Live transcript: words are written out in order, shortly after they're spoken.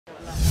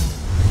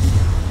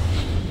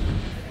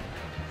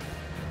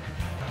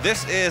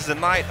This is the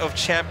Night of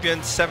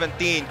Champions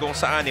 17 kung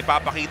saan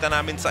ipapakita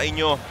namin sa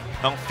inyo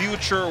ang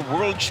future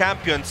world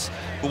champions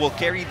who will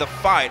carry the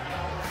fight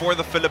for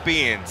the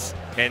Philippines.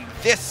 And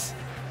this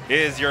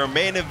is your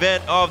main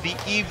event of the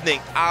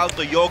evening.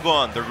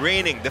 Toyogon, the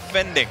reigning,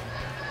 defending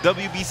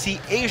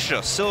WBC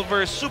Asia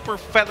Silver Super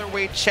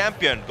Featherweight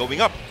Champion, going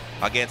up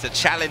against a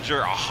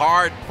challenger, a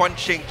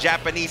hard-punching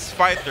Japanese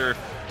fighter,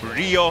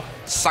 Ryo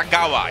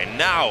Sagawa. And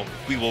now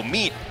we will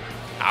meet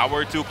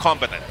our two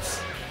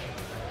combatants.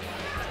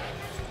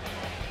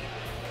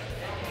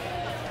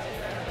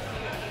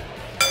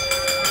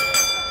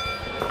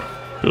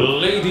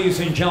 Ladies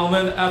and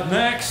gentlemen, up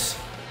next,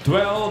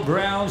 12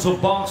 rounds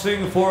of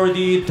boxing for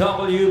the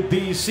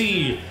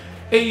WBC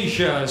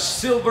Asia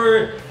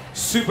Silver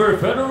Super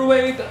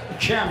Featherweight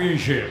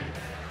Championship.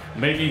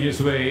 Making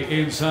his way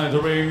inside the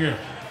ring,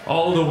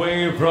 all the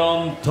way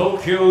from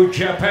Tokyo,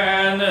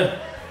 Japan,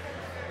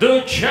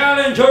 the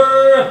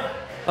challenger,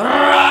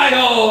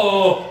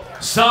 Ryo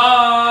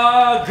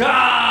Sagawa.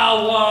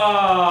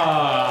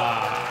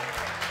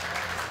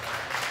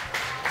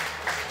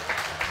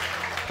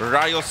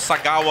 Ryo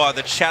Sagawa,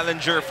 the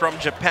challenger from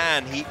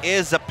Japan. He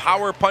is a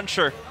power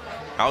puncher.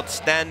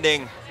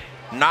 Outstanding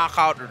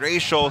knockout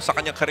ratio sa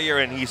kanyang career,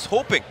 and he's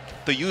hoping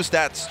to use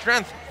that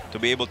strength to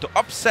be able to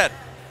upset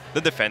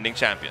the defending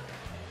champion.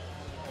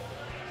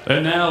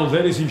 And now,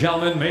 ladies and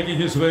gentlemen, making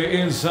his way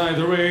inside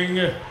the ring,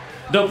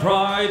 the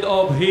pride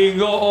of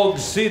Hingoog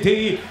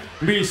City,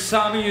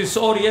 Misamis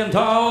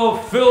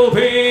Oriental,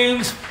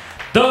 Philippines,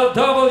 the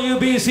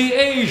WBC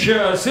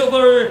Asia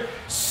Silver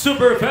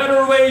Super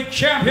Featherweight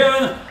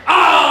Champion,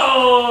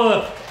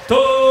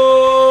 Toyogon.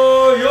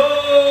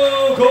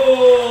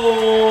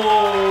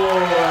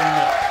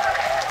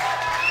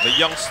 The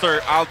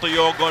youngster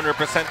Toyogon,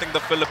 representing the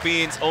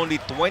Philippines, only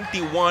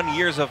 21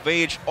 years of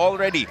age,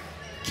 already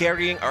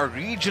carrying a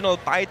regional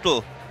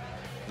title,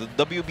 the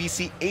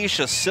WBC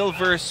Asia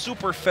Silver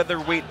Super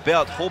Featherweight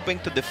belt, hoping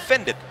to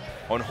defend it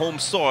on home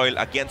soil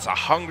against a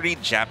hungry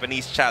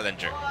Japanese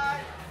challenger.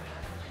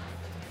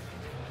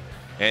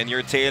 And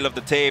your tale of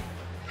the tape,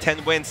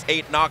 10 wins,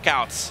 8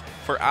 knockouts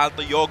for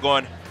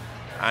Toyogon.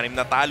 6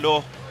 na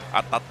talo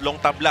at 3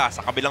 tabla.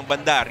 Sa kabilang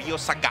banda, Ryo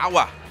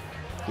Sagawa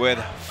with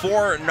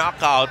 4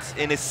 knockouts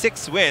in his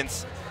 6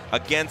 wins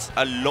against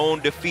a lone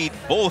defeat.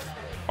 Both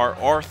are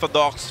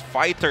orthodox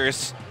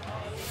fighters.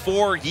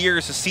 4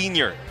 years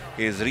senior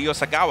is Ryo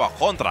Sagawa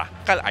kontra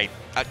kay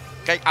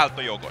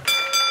Toyogon.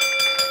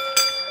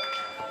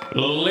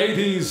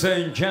 Ladies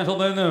and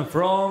gentlemen,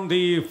 from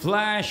the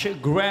Flash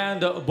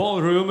Grand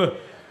Ballroom,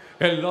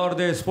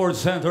 Elorde Sports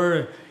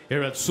Center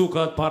here at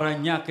Sucat,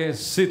 Parañaque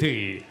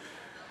City,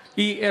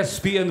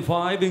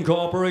 ESPN5 in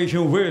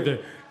cooperation with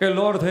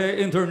Elorde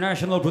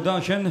International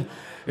Production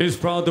is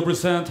proud to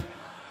present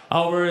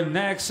our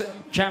next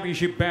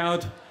championship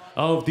bout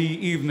of the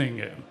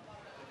evening.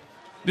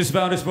 This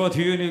bout is brought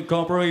to you in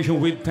cooperation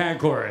with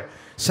PAGCOR,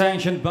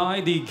 sanctioned by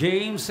the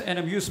Games and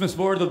Amusements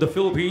Board of the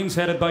Philippines,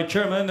 headed by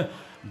Chairman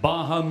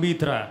Baha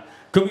Mitra,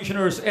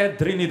 Commissioners Ed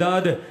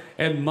Trinidad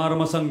and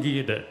Marma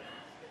Sanggid,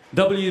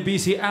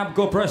 WBC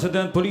ABCO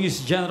President Police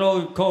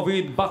General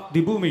Covid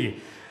Bakdibumi,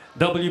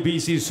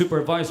 WBC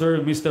Supervisor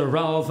Mr.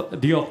 Ralph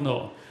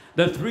Diokno,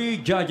 the 3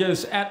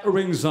 judges at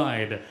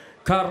ringside,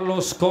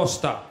 Carlos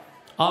Costa,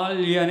 Al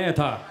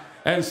Llaneta,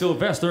 and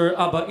Sylvester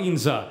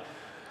Abainza.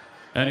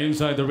 And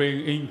inside the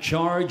ring, in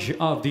charge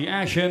of the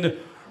action,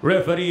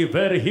 referee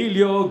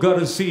Virgilio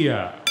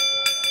Garcia.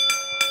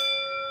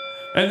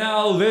 And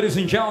now, ladies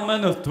and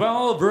gentlemen,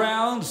 12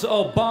 rounds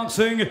of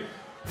boxing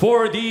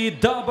for the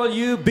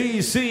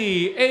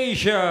WBC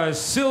Asia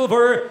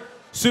Silver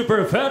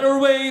Super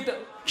Featherweight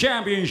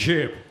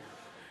Championship.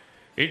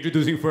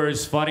 Introducing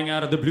first, fighting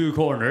out of the blue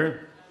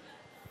corner,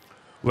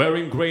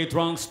 wearing gray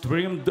trunks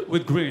trimmed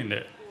with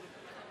green.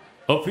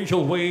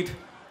 Official weight,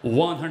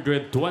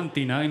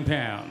 129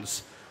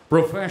 pounds.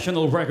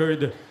 Professional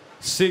record,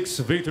 6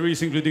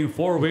 victories, including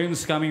 4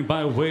 wins coming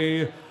by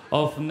way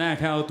of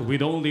knockout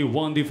with only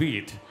 1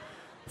 defeat.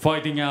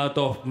 Fighting out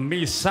of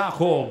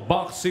Misako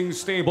Boxing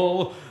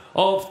Stable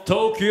of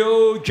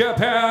Tokyo,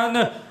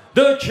 Japan,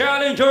 the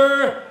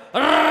challenger,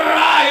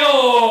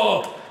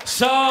 Ryo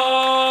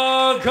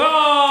Sagawa.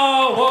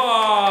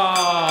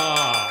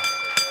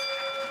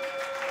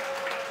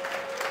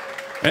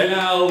 And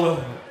now,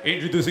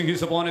 introducing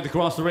his opponent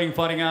across the ring,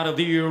 fighting out of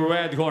the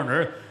red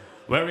corner,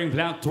 wearing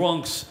black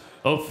trunks,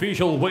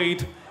 official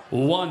weight,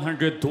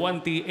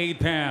 128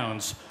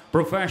 pounds.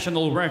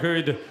 Professional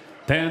record,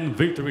 10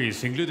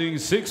 victories, including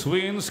 6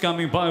 wins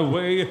coming by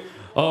way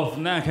of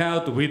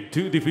knockout with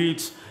 2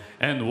 defeats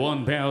and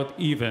 1 bout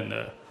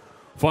even.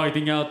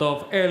 Fighting out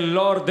of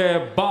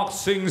Elorde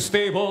Boxing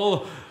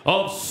Stable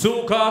of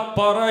Sucat,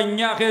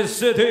 Parañaque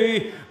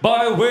City,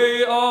 by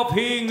way of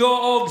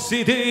Hingoog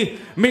City,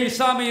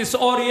 Misamis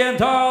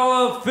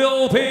Oriental,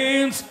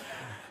 Philippines,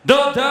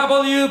 the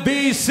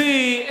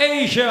WBC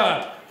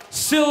Asia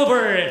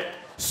Silver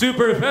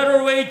Super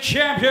Featherweight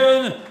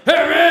Champion,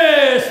 here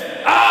is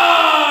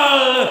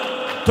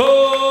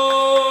Toyogon.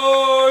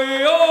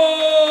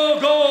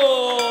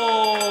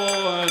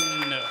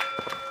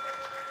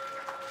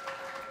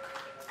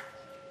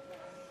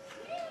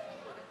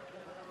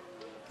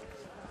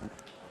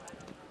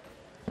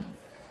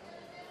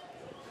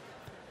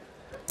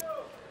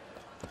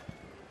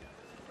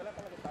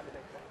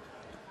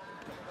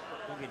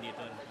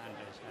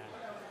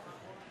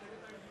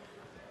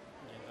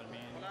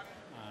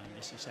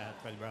 This is a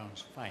 12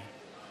 rounds fight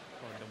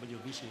for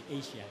WBC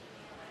Asia.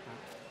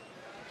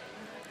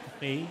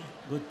 Okay,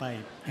 good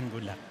fight and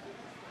good luck.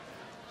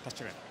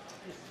 That's right.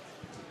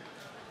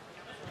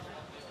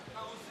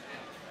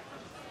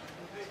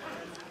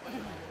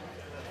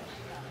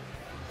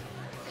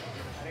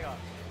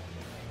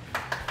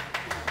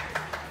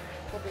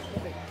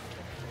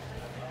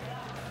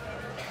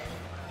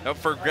 Up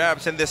for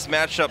grabs in this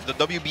matchup, the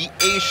WB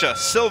Asia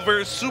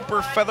Silver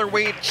Super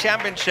Featherweight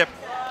Championship,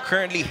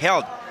 currently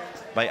held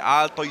by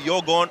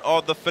Toyogon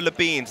of the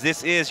Philippines.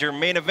 This is your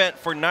main event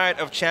for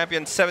Night of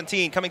Champions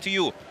 17, coming to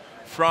you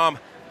from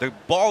the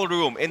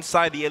ballroom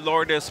inside the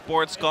Elorde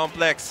Sports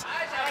Complex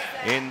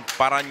in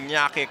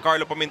Parañaque.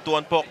 Carlo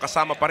Pamintuan po,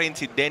 kasama pa rin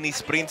si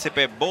Dennis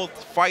Principe. Both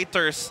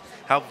fighters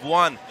have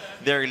won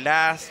their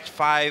last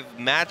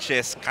 5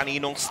 matches.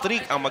 Kaninong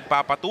streak ang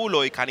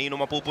magpapatuloy? Kanino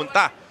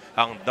mapupunta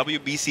ang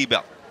WBC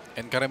belt?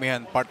 And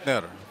karamihan,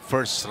 partner,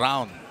 first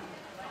round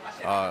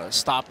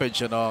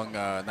stoppage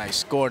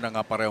nice score ng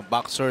parehong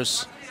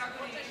boxers.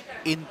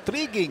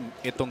 Intriguing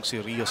itong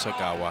si Rio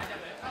Sagawa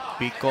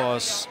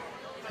because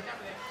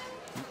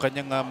yung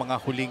kanyang mga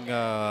huling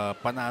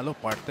panalo,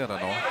 partner,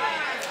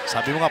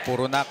 sabi mo nga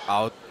puro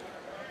knockout,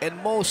 and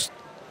most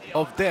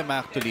of them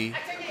actually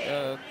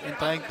in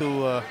trying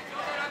to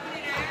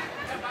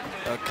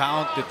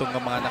count itong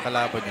mga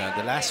nakalaban niya,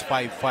 the last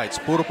 5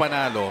 fights puro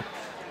panalo.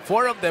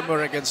 4 of them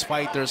were against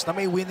fighters na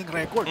may winning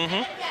record.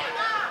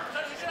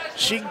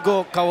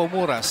 Shingo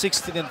Kawamura,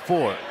 16-4.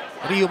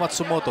 Ryo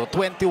Matsumoto,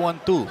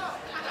 21-2.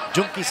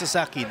 Junki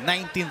Sasaki,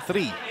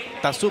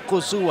 19-3.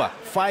 Tasuko Zua,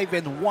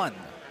 5-1.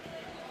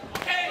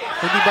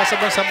 Hindi basta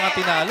sa mga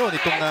tinalo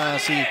nitong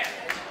si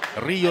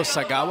Rio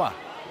Sagawa.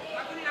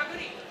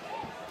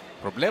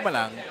 Problema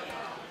lang,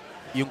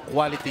 yung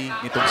quality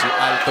nitong si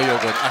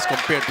Toyogon as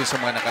compared to sa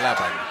mga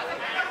nakalaban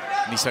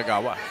ni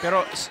Sagawa.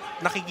 Pero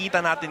nakikita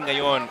natin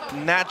ngayon,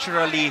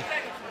 naturally,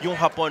 yung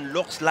Hapon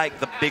looks like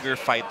the bigger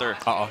fighter.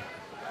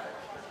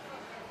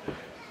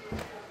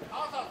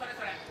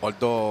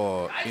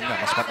 Although,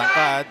 mas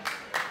matangkad,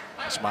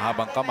 mas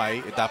mahabang kamay,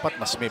 dapat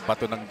mas may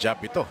bato ng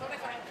jab ito.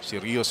 Si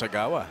Rio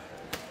Sagawa.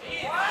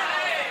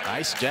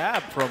 Nice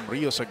jab from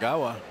Rio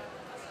Sagawa.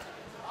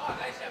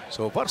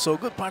 So far, so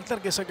good,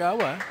 partner kay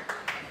Sagawa.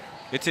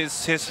 It is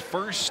his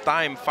first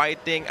time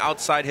fighting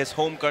outside his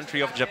home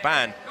country of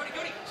Japan.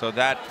 So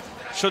that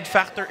should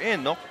factor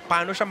in, no?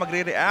 Paano siya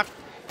magre-react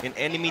in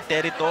enemy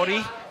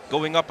territory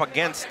going up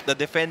against the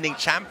defending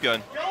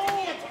champion?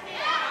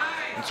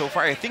 And so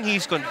far, I think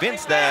he's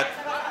convinced that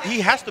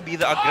he has to be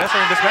the aggressor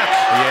in this match.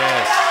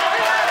 Yes.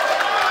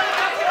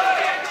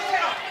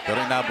 Pero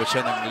inabot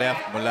siya ng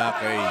left mula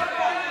kay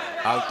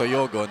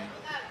Toyogon.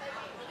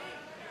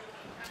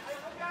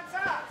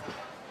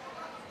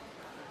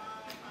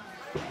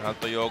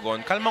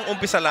 Toyogon, kalmang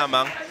umpisa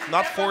lamang,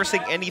 not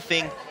forcing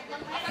anything,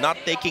 not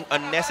taking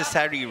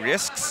unnecessary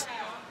risks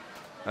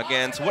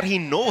against what he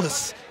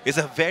knows is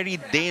a very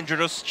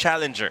dangerous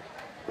challenger.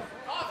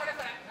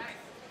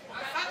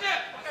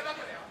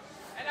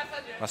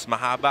 Mas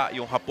mahaba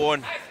yung Hapon.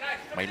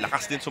 May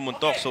lakas din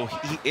sumuntok. So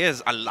he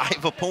is a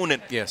live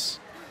opponent. Yes.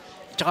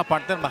 Tsaka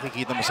partner,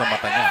 makikita mo sa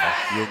mata niya,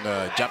 yung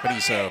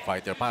Japanese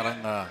fighter. Parang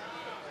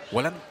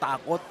walang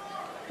takot.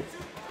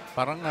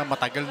 Parang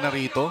matagal na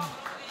rito.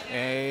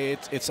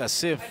 It's as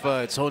if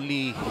it's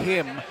only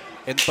him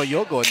and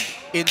Toyogon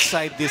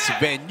inside this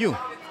venue.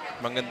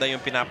 Maganda yung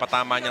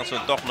pinapatama niyang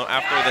suntok. No?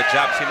 After the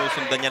jab,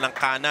 sinusundan niya ng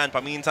kanan.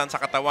 Paminsan sa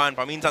katawan,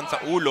 paminsan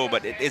sa ulo.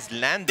 But it is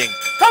landing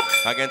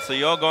against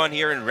Toyogon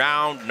here in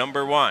round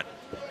number 1.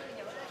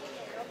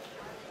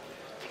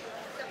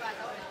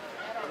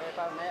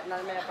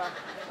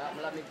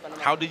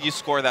 How did you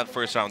score that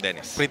first round,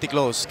 Dennis? Pretty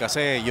close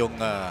kasi yung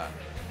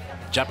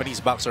Japanese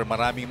boxer,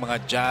 maraming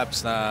mga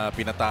jabs na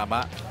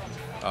pinatama.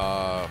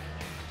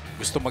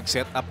 Gusto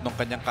mag-set up ng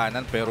kanyang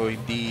kanan pero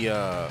hindi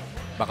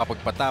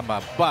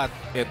makapagpatama. But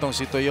itong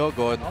si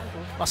Toyogon,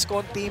 mas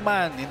konti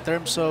man in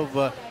terms of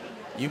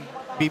yung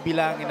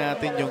bibilangin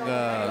natin yung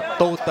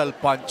total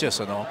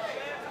punches,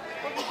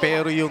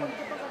 pero yung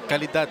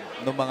kalidad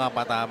ng mga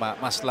patama,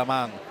 mas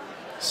lamang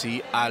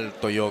si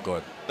Toyogon.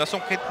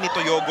 Nasungkit ni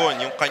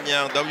Toyogon yung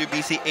kanyang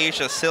WBC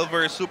Asia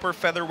Silver Super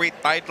Featherweight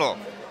title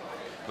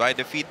by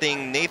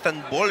defeating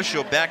Nathan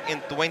Bolsho back in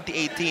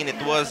 2018.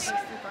 It was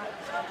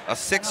a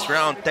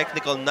 6-round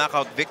technical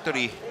knockout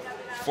victory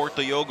for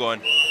Toyogon,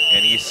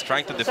 and he's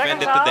trying to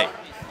defend it today.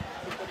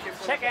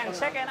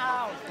 Second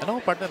out.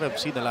 Partner, I've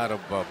seen a lot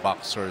of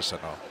boxers,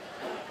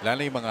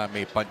 lalo yung mga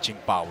may punching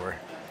power.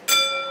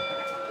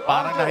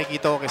 Parang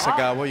nakikita ko kay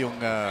Sagawa yung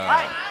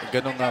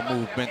ganong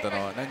movement,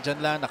 Nandyan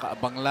lang,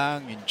 nakaabang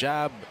lang, yung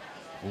jab,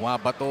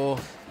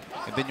 bumabato,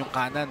 and then yung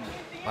kanan,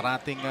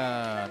 parating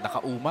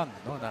nakaumang,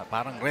 na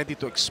parang ready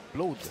to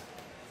explode.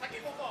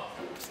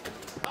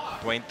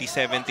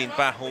 2017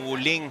 pa,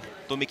 huling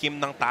tumikim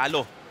ng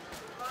talo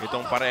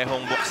itong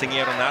parehong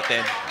boksingero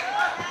natin.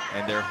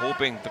 And they're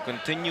hoping to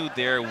continue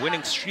their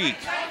winning streak,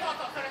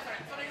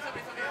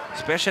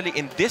 especially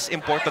in this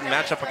important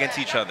matchup against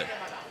each other.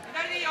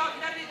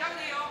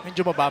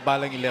 Medyo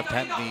mababa lang yung left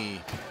hand ni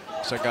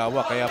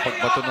Sagawa. Kaya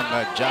pagbato ng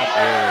jab,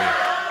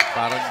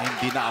 parang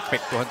hindi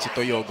naapektuhan si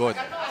Toyogon.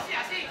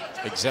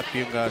 Except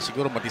yung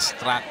siguro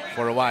ma-distract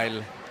for a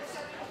while.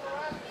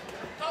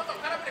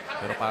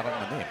 Pero parang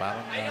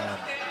parang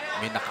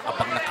may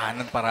nakaabang na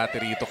kanan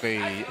parati rito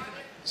kay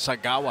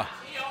Sagawa.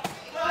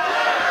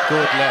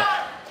 Good left.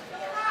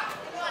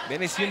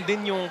 Dennis, yun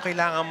din yung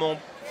kailangan mong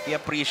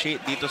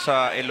i-appreciate dito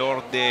sa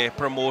Elorde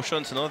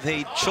Promotions, no?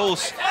 They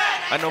chose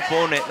an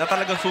opponent na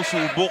talagang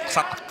susubok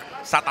sa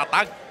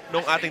tatag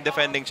ng ating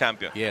defending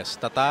champion. Yes,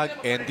 tatag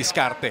and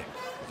diskarte,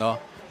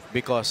 no?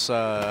 Because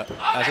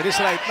as it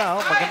is right now,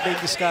 maganda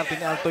yung diskarte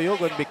ni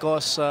Toyogon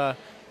because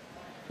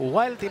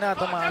while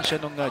tinatamaan siya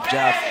ng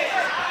jab,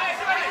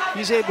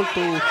 he's able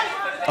to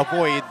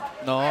avoid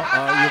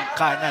yung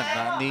kanan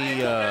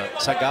ni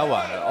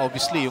Sagawa.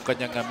 Obviously, yung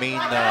kanyang main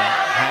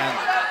hand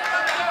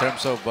in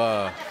terms of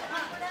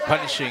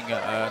punishing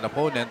an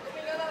opponent.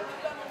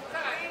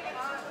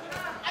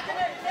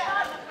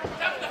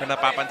 Kung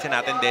napapansin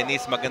natin,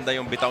 Dennis, maganda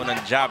yung bitaw ng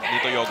jab ni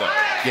Toyogon.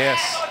 Yes.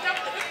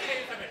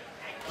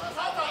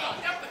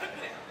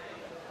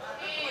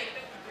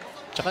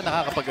 Tsaka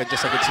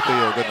nakakapag-adjust agad si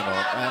Toyogon.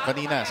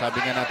 Kanina, sabi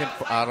nga natin,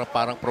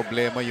 parang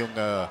problema yung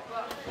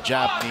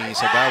jab ni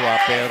Sagawa.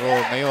 Pero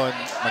ngayon,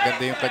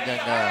 maganda yung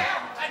kanyang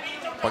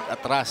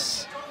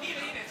pag-atras.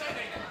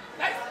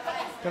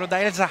 Pero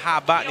dahil sa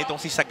haba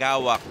nitong si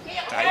Sagawa,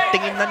 kahit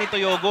tingin na ni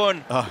Toyogon,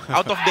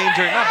 out of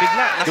danger na,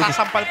 bigla,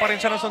 nasasampal pa rin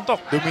siya ng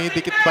suntok.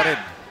 Dumidikit pa rin.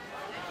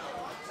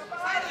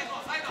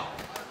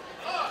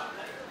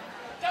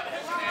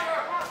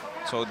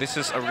 So this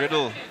is a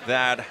riddle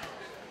that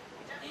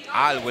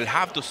Al will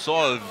have to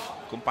solve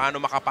kung paano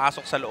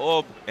makapasok sa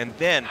loob. And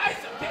then,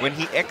 when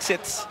he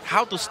exits,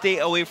 how to stay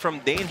away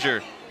from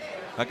danger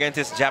against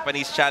his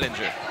Japanese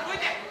challenger.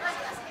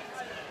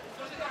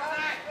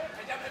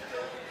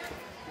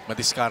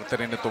 Madiskarte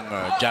rin itong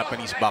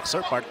Japanese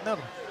boxer partner.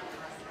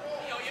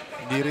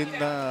 Hindi rin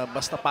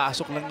basta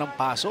pasok lang ng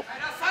pasok.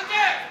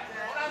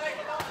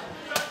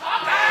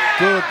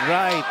 Good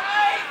right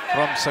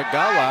from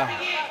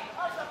Sagawa.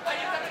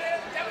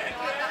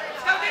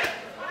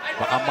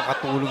 Baka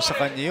makatulong sa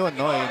kanya yun,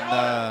 no, in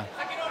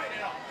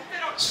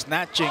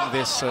snatching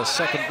this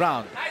second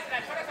round.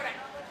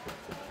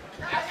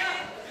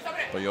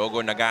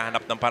 Toyogon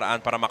naghahanap ng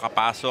paraan para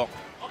makapasok.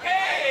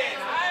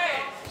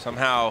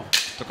 Somehow,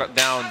 to cut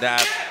down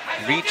that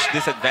reach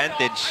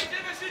disadvantage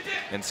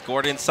and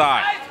scored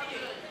inside.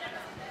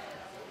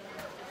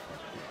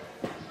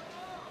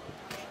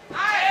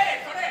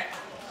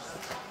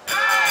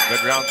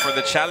 Good round for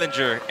the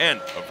challenger. End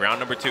of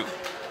round number 2.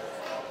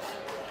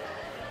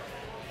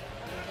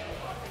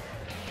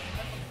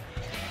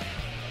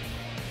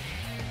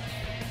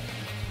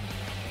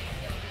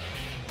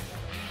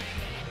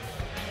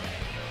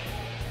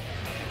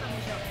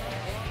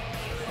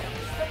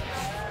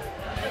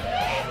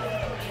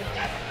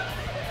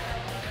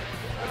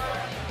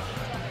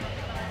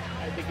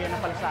 Bigyan na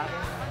pala sa akin.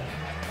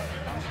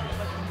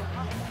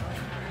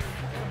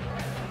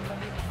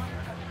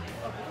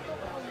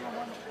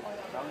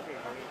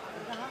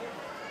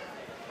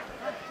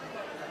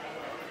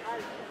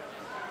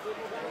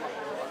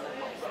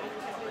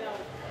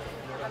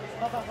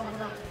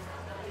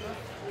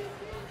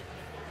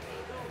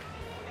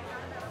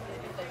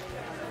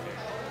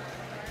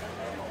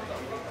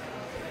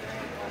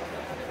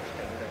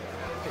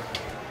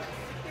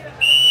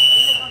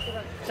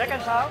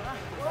 Second round.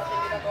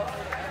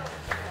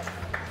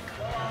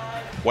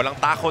 Walang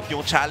takot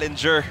yung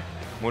challenger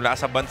mula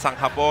sa bansang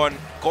Hapon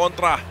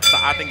kontra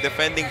sa ating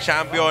defending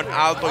champion,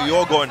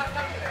 Toyogon.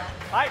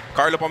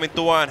 Carlo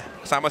Pamintuan,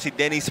 kasama si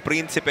Dennis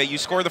Principe. You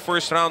score the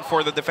first round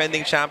for the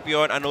defending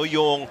champion. Ano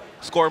yung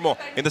score mo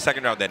in the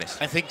second round,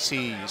 Dennis? I think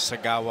si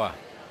Sagawa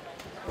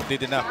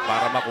did enough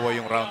para makuha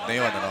yung round na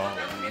yun.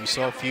 We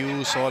saw a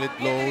few solid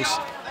blows.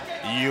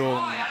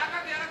 Yung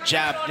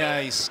jab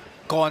niya is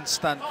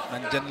constant.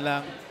 Nandyan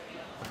lang.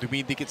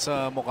 Dumidikit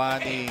sa mukha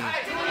ni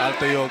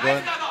Toyogon.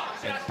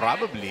 And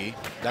probably,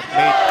 that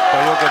made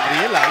Toyogon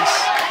realize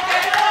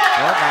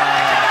na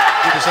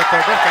dito sa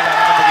third round,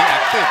 kailangan na maging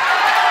active.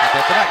 At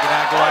ito na,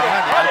 ginagawa na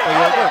ni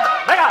Toyogon.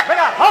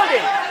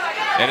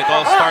 And it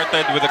all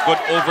started with a good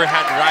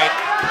overhand right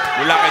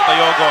mula kay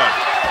Toyogon.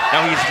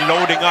 Now he's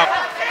loading up,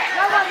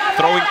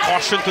 throwing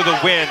caution to the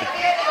wind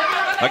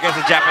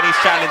against the Japanese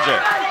challenger.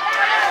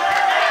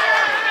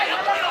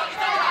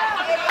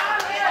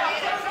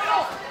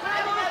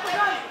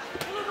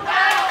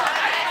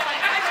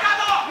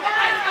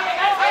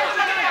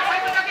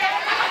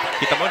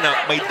 Kita mo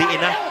na may diin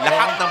na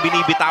lahat ng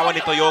binibitawan ni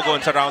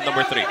Toyogon sa round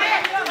number 3.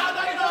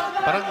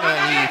 Parang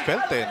he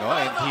felt no?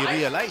 And he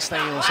realized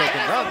na yung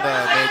second round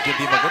medyo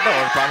di maganda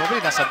or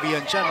probably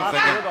nasabihan siya ng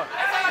kanyang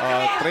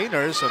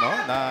trainers,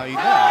 na yun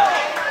na,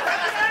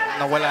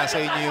 nawala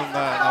sa inyo yung,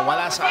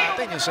 nawala sa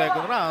atin yung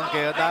second round,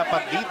 kaya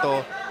dapat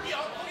dito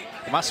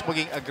mas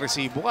maging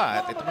agresibo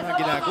ka. At ito mga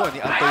ginagawa ni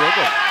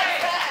Toyogon.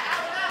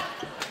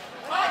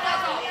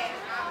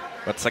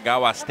 But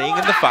Sagawa staying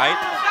in the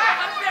fight.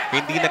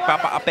 Hindi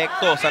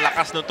nagpapa-apekto sa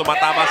lakas ng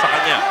tumatama sa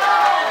kanya.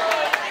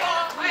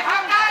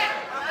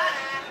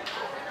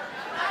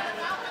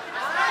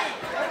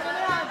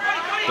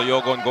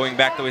 Toyogon going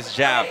back to his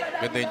jab.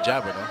 Ganda yung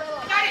jab, ano?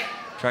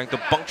 Trying to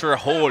puncture a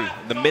hole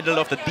in the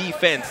middle of the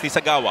defense ni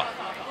Sagawa.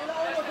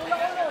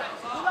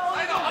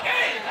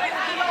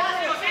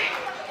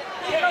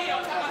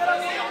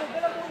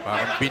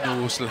 Parang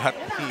binuhos lahat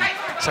ni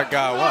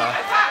Sagawa.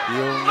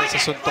 Yung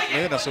sa suntok na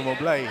yun na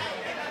sumablay.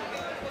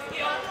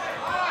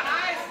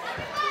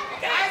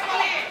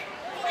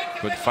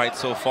 Good fight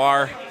so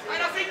far.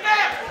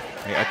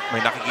 May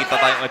nakikita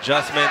tayong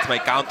adjustments,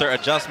 may counter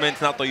adjustments.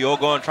 Now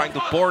Toyogon trying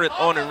to pour it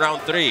on in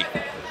round 3.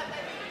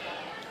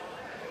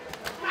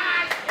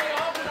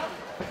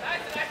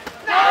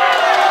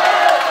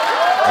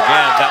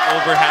 Again, that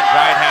overhand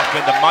right has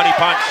been the money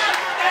punch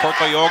for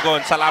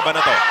Toyogon sa laban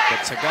na to.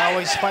 But Sagawa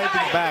is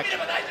fighting back.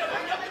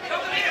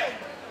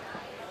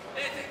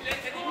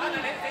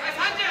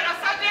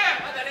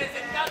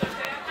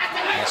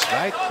 That's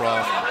right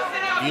from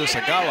Ryo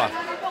Sagawa.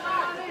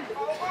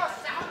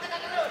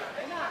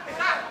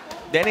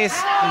 Dennis,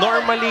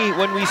 normally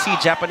when we see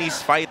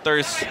Japanese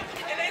fighters,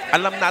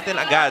 alam natin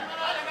agad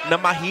na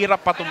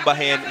mahirap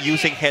patumbahin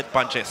using head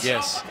punches.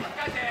 Yes.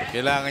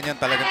 Kailangan yan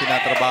talagang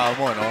tinatrabaho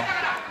mo, no?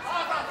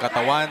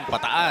 Katawan,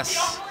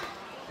 pataas.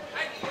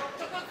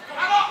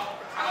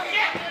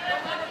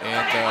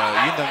 And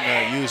yun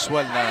ang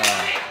usual na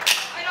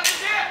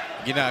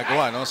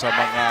ginagawa, no, sa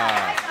mga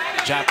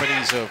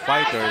Japanese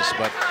fighters.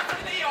 But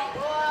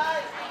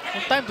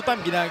from time to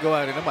time,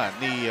 ginagawa rin naman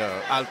ni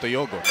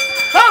Toyogon.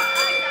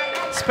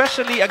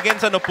 Especially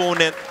against an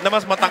opponent na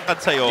mas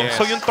matangkad sa'yo. Yes.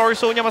 So yung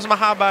torso niya mas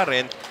mahaba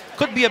rin.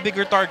 Could be a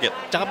bigger target.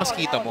 Tsaka mas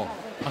kita mo.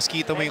 Mas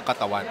kita mo yung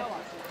katawan.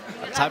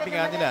 At sabi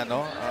nga nila,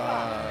 no,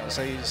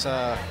 sa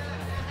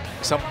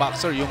isang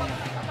boxer, yung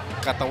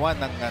katawan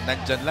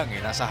nandyan lang,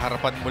 nasa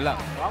harapan mo lang.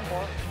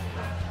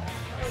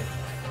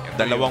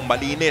 Dalawang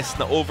malinis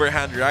na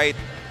overhand right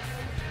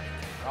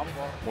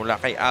mula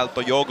kay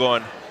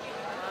Toyogon.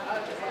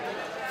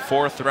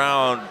 4th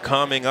round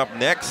coming up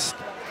next.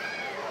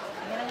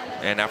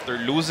 And after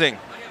losing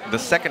the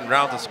 2nd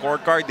round sa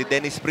scorecard, di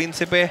Dennis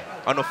Principe,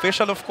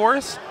 unofficial of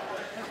course,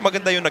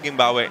 maganda yung naging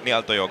bawi ni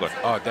Toyogon.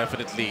 Oh,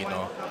 definitely,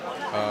 no.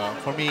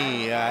 For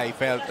me, I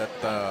felt that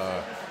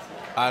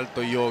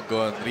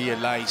Toyogon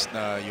realized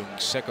na yung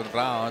 2nd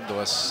round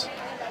was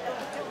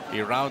a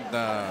round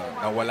na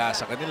nawala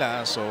sa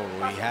kanila, so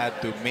he had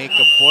to make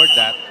up for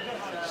that.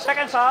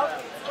 Second foul.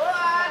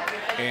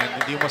 And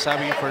hindi mo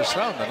masabi yung 1st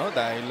round, ano,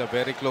 dahil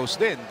very close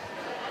din.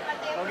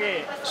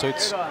 Okay. So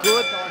it's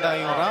good na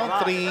yung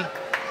round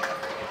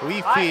 3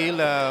 we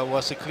feel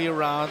was a clear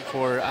round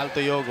for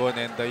Toyogon,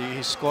 and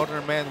his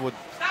cornerman would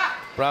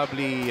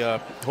probably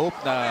hope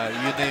na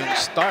yun na yung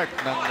start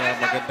ng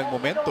magandang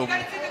momentum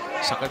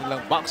sa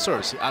kanilang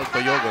boxer, si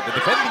Toyogon, the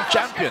defending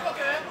champion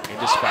in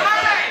this fight.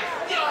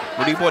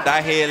 Muli po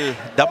dahil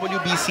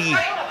WBC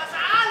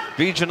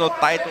regional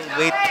title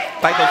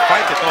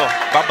fight ito,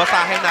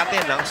 babasahin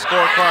natin ang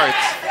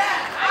scorecards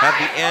at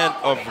the end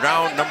of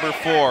round number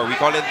 4. We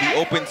call it the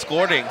open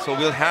scoring. So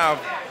we'll have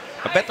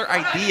a better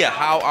idea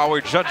how our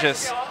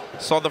judges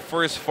saw the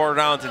first 4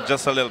 rounds in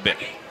just a little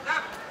bit.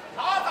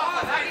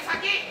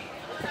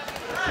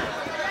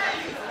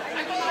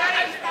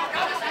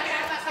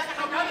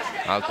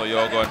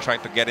 Toyogon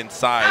trying to get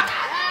inside.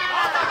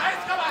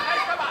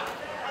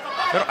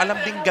 Pero alam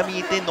din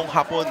gamitin nung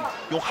hapon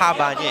yung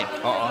haba niya.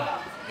 Oo.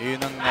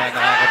 Yun ang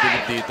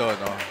nakakabilib dito,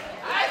 no?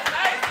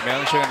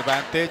 Meron siyang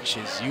advantage.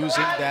 He's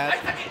using that.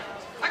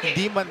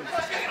 Hindi man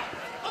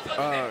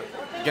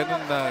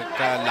ganun na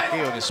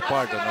kalaki on his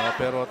part, ano?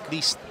 Pero at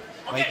least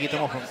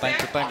makikita mo from time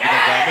to time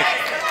ginagamit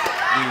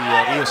ni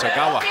Ryo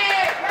Sagawa.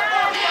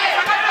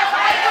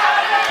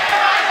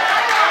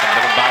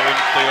 Ang bawin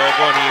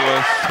Toyogon, he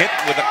was hit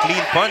with a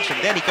clean punch and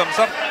then he comes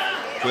up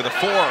with a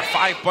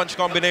 4-5 punch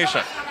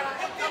combination.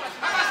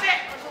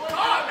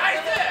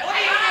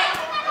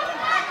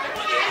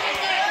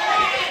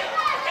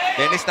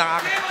 Dennis,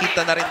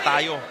 nakakita na rin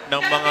tayo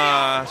ng mga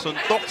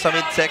suntok sa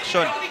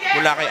midsection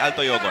mula kay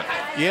Toyogon.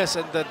 Yes,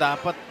 and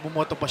dapat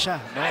bumoto pa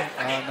siya, no?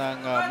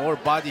 Ng more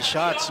body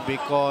shots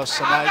because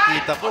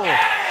nakikita ko,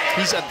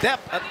 he's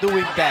adept at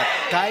doing that.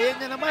 Kaya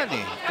niya naman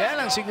eh. Kaya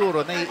lang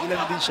siguro,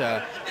 naiilan din siya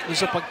dun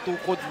sa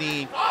pagtukod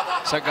ni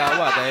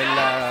Sagawa dahil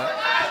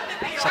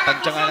sa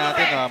tansya nga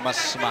natin, mas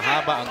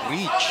mahaba ang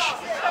reach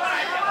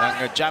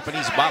ng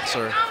Japanese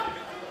boxer.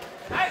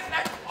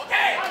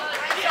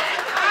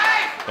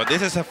 But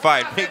this is a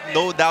fight, make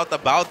no doubt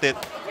about it.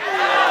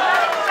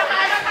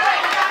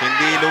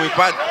 Hindi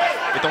lumipad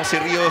itong si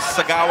Ryo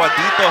Sagawa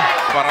dito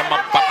para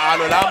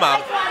magpatalo lamang.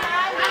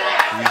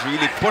 He's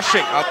really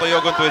pushing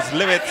Toyogon to his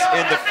limits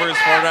in the first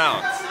 4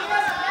 rounds.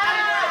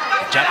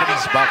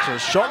 Japanese boxer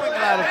showing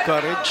a lot of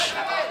courage,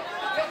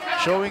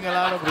 showing a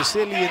lot of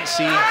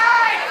resiliency.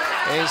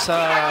 Sa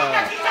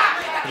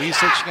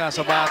research nga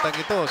sa batang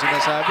ito,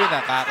 sinasabi na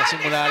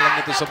kakasimula lang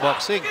ito sa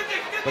boxing.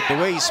 But the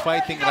way he's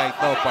fighting right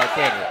now,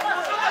 partner,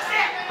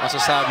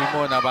 masasabi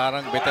mo na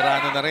parang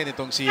veterano na rin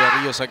itong si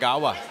Ryo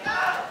Sagawa.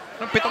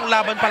 7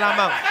 laban pa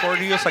lamang for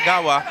Ryo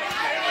Sagawa.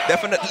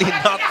 Definitely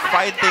not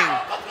fighting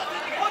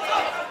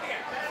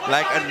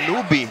like a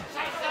newbie.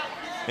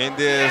 in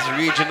this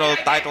regional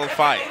title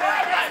fight.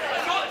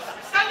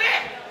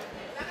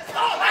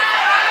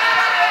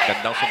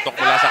 Gandang suntok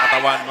mula sa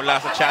katawan, mula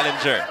sa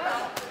challenger.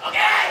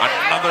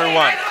 Another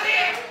one.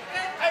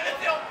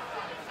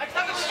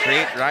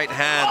 Straight right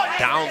hand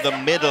down the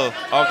middle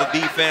of the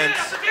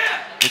defense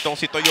nitong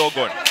si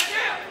Toyogon.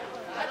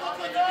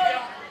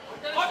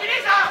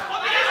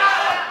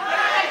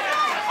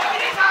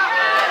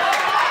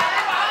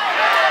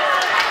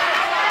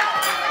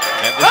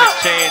 And this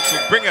exchange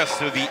will bring us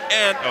to the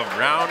end of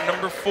round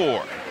number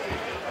 4.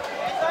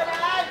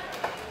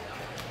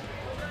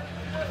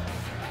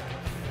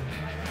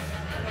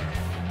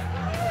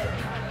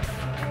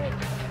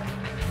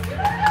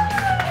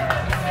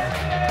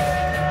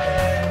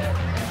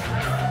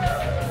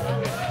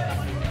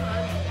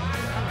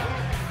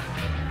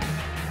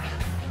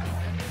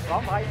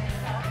 Wrong fight.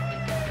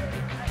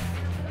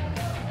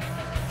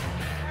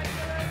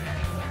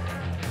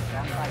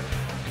 Wrong fight.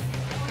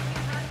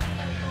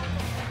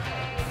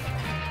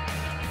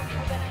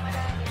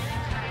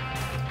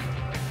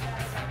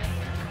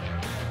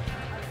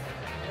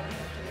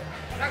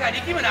 Saga,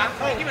 力むな。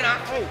力むな。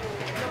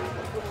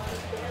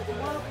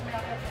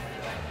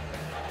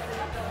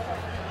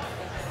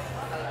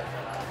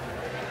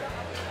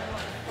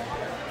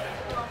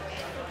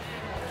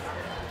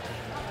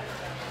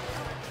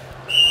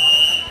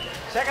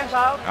 Seconds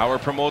out. Our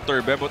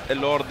promoter, Bebot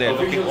Elorde,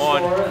 looking Official on.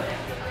 score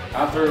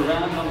after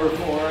round number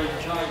 4,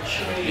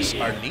 Judge Miss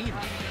A. Arlene.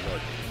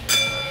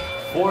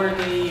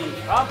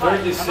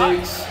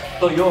 40-36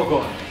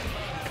 Toyogon.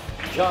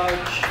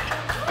 Judge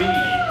B.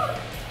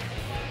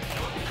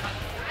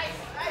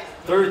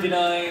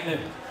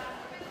 39-37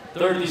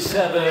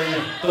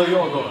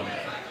 Toyogon.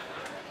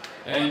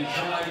 And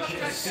Judge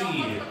C.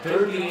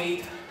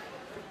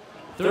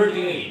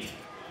 38-38.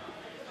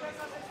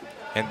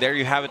 And there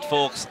you have it,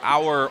 folks,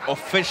 our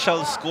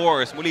official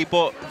scores. Muli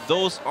po,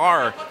 those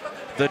are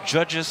the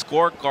judges'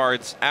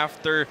 scorecards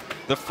after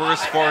the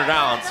first 4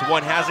 rounds.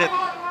 One has it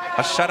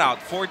a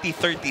shutout,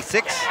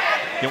 40-36.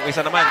 Yung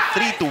isa naman,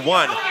 3-1,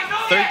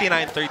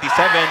 39-37.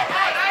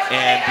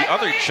 And the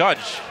other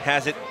judge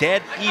has it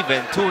dead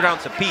even, 2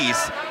 rounds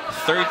apiece,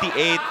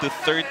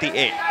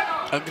 38-38.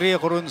 Agree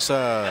ako rin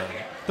sa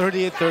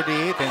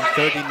 38-38 and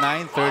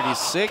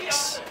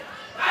 39-36.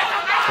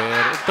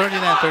 Pero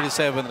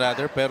 39-37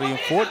 rather, pero yung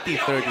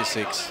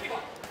 40-36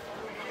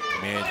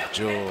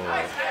 medyo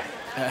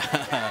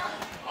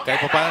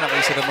kahit pa paano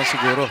nakaisa naman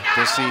siguro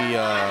to si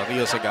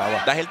Rio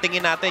Sagawa. Dahil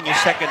tingin natin yung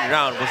second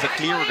round was a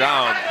clear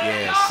round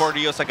for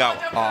Rio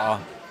Sagawa. Oo.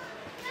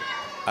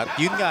 At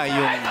yun nga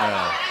yung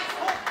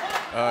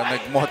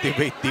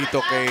nag-motivate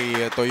dito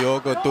kay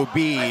Toyogon to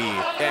be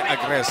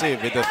aggressive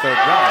in the third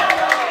round.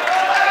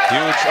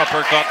 Huge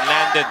uppercut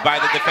landed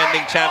by the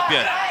defending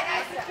champion.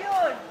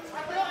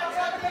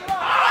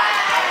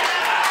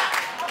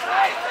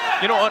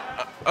 You know,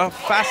 a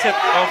facet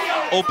of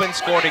open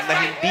scoring na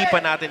hindi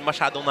pa natin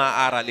masyadong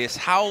naaaral is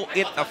how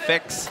it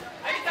affects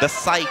the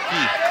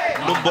psyche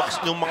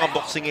ng mga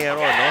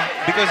boksingero, no?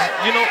 Because,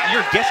 you know,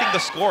 you're guessing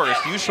the scores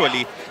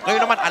usually.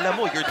 Ngayon naman, alam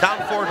mo, you're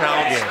down 4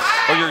 rounds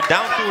or you're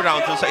down 2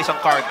 rounds sa isang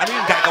card. Ano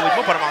yung gagawin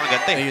mo para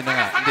makaganti? Ayun na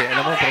nga. Hindi,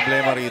 alam mo,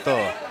 problema rito,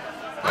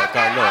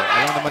 Carlo.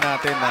 Alam naman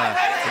natin na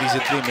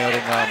recently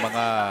meron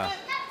mga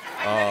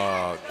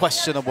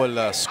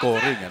questionable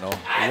scoring, you know.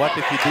 What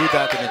if you do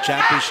that in a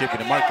championship, in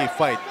a marquee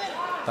fight?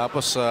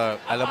 Tapos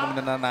alam mong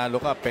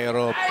nananalo ka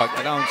pero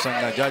pag-announce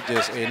ng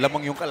judges,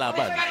 lamang yung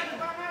kalaban.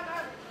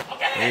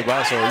 Diba?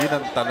 So yun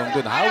ang tanong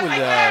dun. How will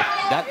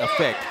that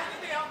affect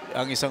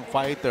ang isang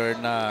fighter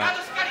na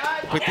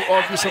pretty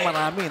obvious sa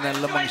marami na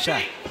lamang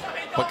siya?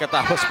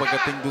 Pagkatapos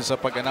pagdating dun sa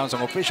pag-announce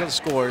ng official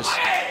scores,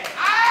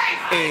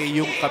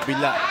 yung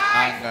kabila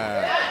ang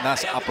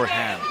nasa upper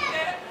hand.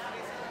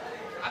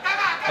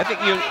 I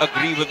think you'll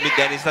agree with me,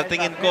 Dennis, na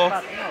tingin ko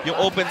yung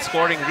open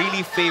scoring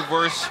really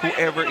favors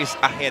whoever is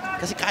ahead.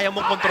 Kasi kaya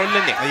mong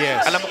kontrolin eh.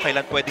 Yes. Alam mo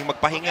kailan pwedeng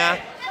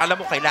magpahinga. Alam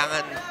mo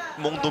kailangan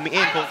mong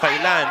dumiin kung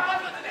kailan.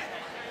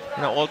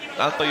 You know,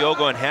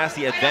 Toyogon has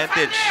the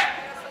advantage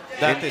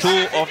in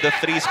 2 of the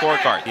 3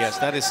 scorecards. Yes,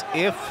 that is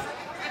if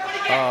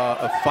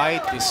a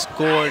fight is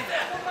scored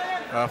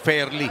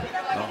fairly.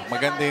 No?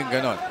 Maganda yung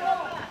ganon.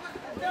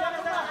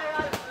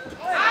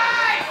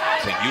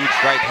 It's a huge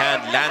right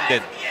hand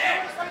landed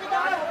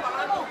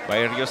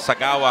by Rio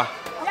Sagawa.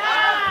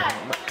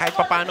 Kahit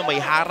pa paano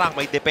may harang,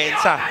 may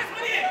depensa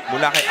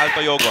mula kay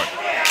Toyogon.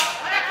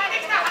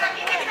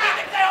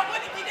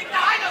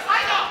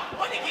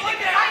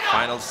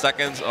 Final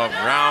seconds of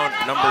round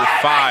number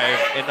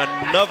 5 in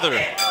another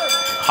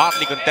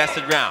hotly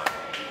contested round.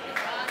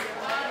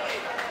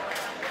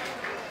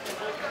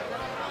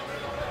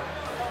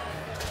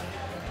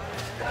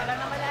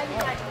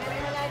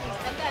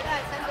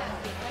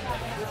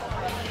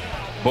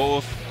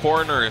 Both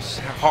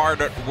corners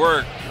hard at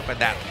work. Look at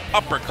that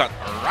uppercut,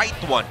 right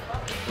one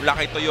mula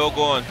kay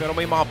Toyogon. Pero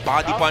may mga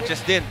body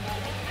punches din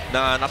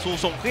na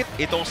nasusungkit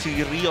itong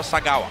si Rio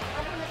Sagawa.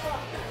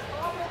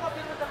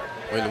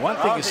 Well, one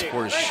thing is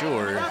for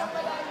sure,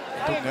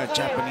 itong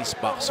Japanese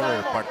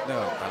boxer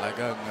partner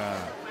talagang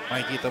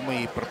makikita mo,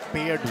 he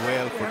prepared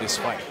well for this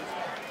fight.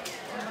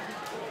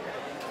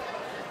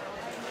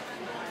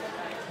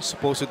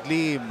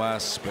 Supposedly,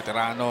 mas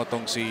veterano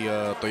tong si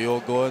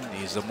Toyogon.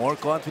 He's a more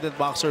confident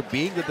boxer,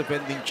 being the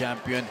defending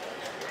champion,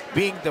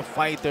 being the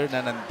fighter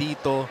na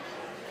nandito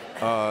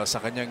sa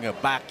kanyang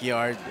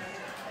backyard.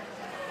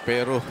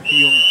 Pero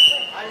yung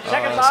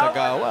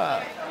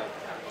Sagawa,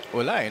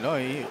 wala no?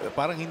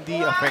 Parang hindi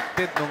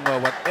affected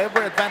nung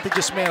whatever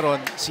advantages meron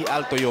si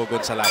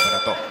Toyogon sa laban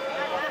na to.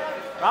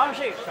 Round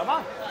 6, come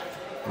on.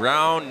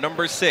 Round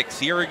number 6.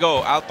 Here we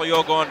go.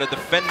 Toyogon, the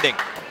defending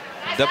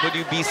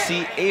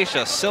WBC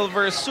Asia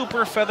Silver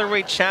Super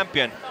Featherweight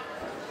Champion,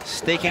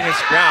 staking his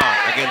ground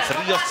against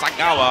Ryo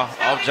Sagawa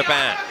of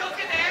Japan.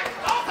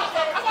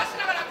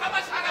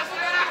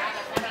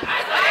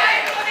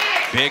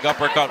 Big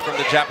uppercut from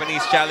the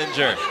Japanese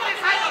challenger.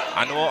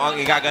 Ano ang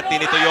igaganti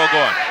ni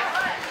Toyogon?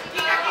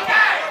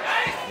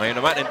 Ngayon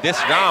naman, in this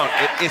round,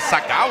 it is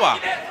Sagawa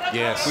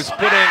who's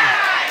putting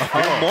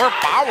more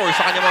power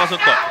sa kanyang mga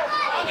suntok.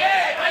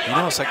 You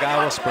know,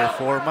 Sagawa's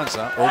performance,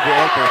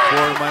 overall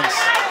performance,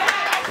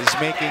 is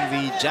making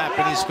the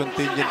Japanese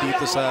contingent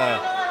dito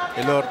sa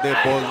Elorde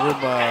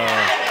Ballroom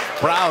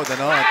proud,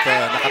 ano? At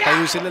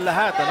nakatayo sila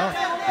lahat, ano?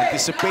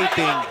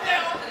 Anticipating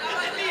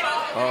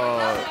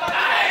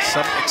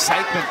some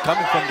excitement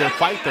coming from their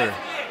fighter.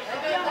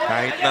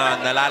 Kahit na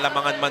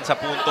nalalamangan man sa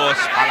puntos,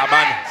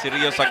 palaban si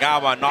Ryo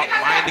Sagawa, not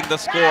minding the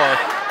score.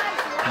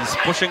 He's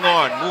pushing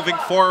on, moving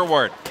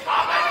forward.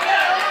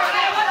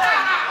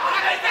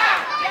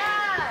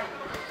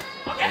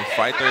 And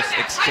fighters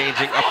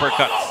exchanging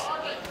uppercuts.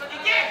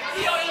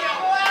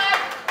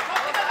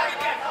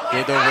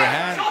 Good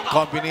overhand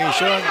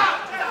combination.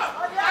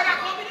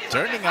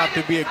 Turning out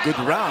to be a good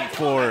round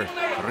for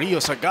Ryo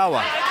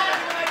Sagawa.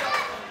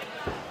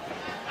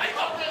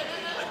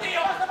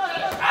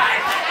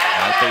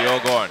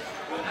 Toyogon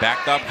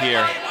backed up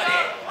here.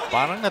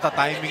 Parang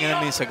natatimingan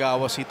na ni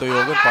Sagawa si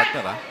Toyogon, partner,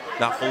 ha?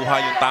 Nakuha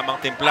yung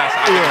tamang timpla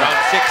sa ating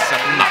round 6.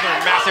 Another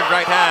massive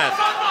right hand.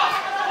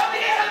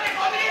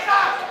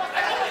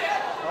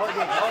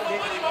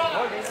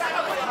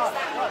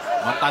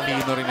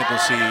 Matalino rin ito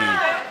si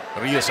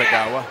Ryo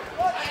Sagawa.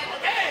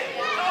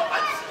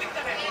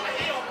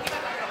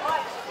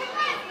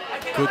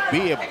 Could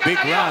be a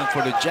big round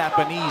for the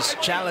Japanese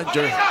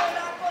challenger.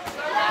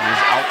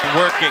 He's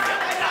outworking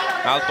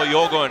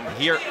Toyogon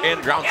here in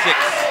round 6.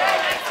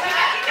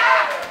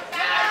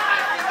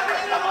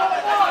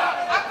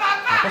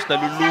 Tapos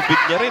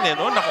nalulubid niya rin,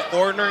 no?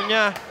 Naku-corner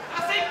niya.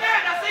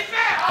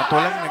 At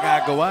walang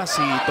nagagawa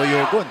si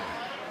Toyogon.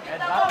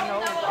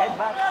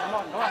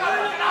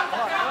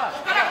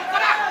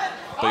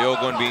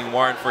 Toyogon being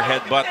warned for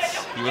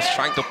headbutts. He was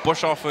trying to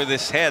push off with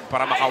his head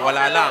para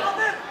makawala lang.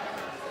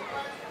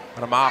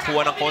 Para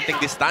makakuha ng konting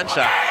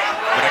distansya.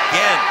 But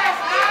again,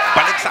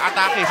 balik sa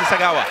atake si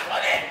Sagawa.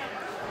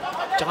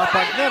 Tsaka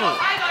partner,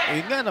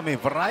 yun nga na may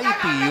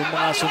variety yung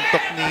mga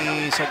suntok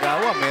ni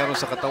Sagawa. Meron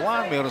sa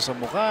katawan, meron sa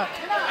mukha.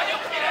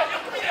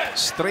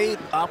 Straight,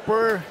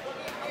 upper,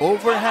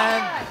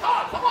 overhand,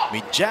 may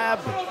jab.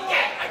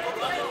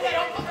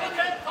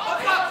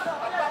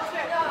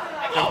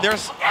 If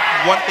there's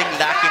one thing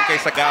lacking kay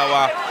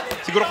Sagawa,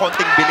 siguro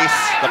konting bilis.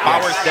 The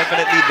power is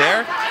definitely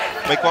there.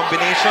 May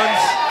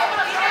combinations.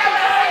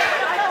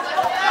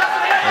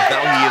 And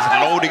now he is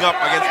loading up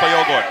against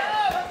Toyogon.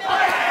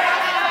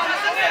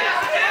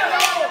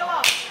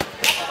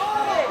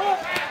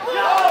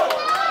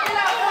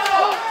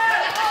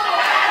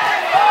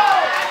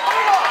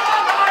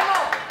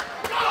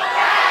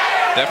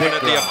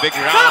 Definitely a big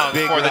round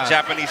for the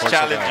Japanese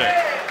challenger.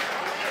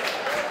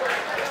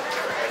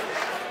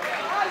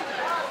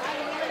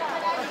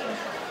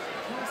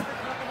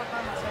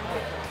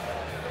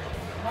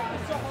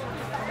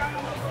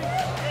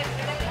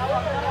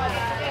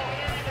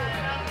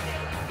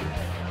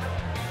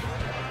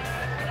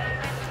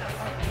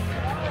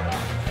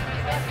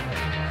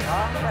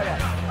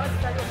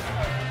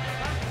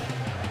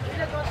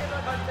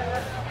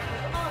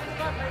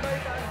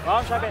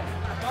 Round 7.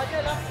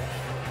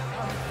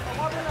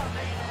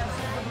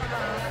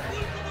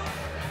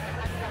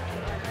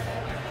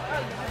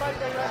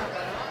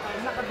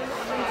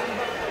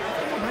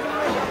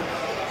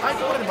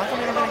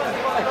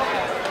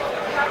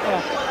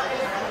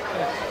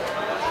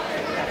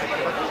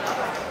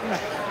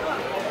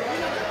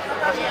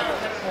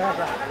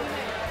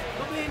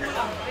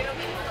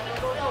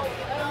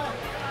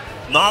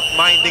 Not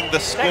minding the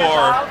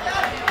score.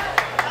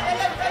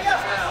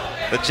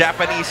 The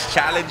Japanese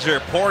challenger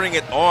pouring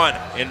it on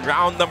in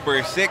round number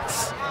 6.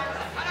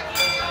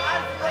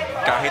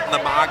 Kahit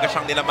na maaga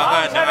siyang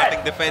nilamangan ng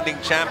ating defending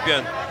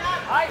champion,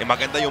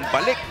 maganda yung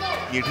balik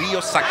ni Ryo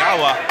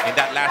Sagawa in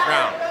that last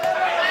round.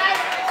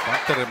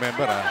 Want to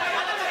remember,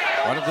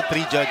 one of the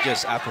 3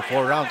 judges after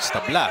 4 rounds,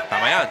 tabla.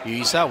 Tama yan. Yung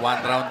isa, 1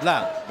 round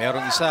lang.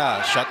 Merong isa,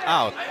 shut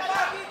out.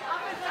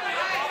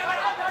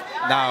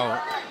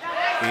 Now,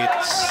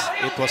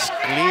 it was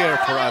clear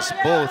for us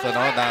both,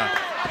 ano, na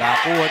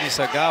nakuha ni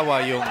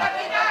Sagawa yung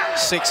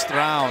 6th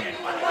round.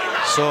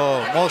 So,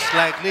 most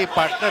likely,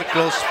 partner,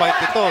 close fight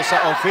ito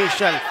sa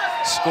official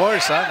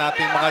scores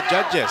nating mga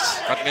judges.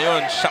 At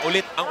ngayon, siya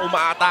ulit ang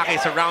umaatake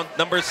sa round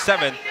number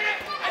 7.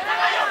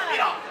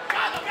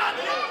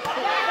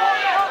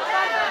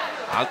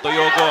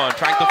 Toyogon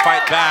trying to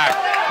fight back.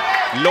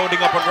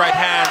 Loading up on right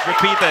hands.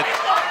 Repeated.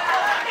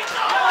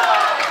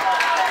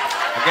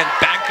 Again,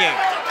 banking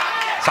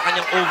sa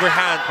kanyang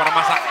overhand para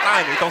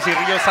masaktan itong si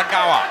Ryo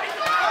Sagawa.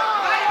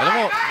 Alam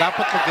mo,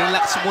 dapat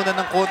mag-relax muna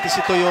ng konti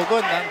si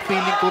Toyogon. Ang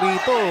feeling ko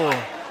rito,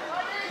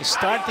 is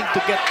starting to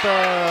get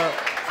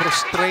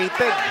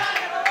frustrated.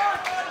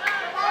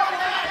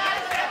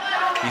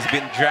 He's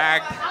been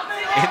dragged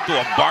into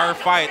a bar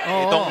fight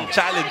itong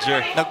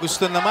challenger. Na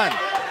gusto naman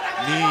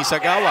ni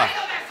Sagawa.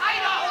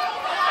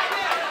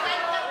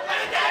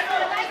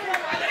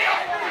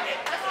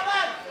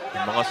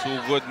 Yung mga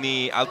sugod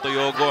ni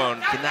Toyogon,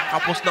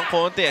 kinakapos ng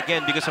konti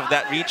again because of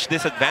that reach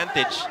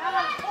disadvantage.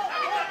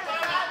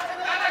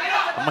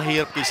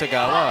 Mahirap kay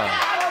Sagawa.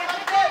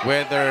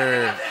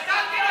 Whether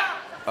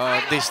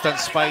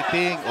distance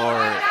fighting or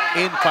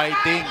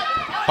in-fighting,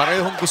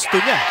 parehong gusto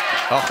niya.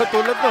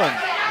 Katulad nun.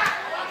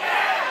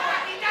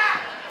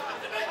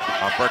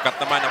 Uppercut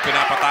naman ang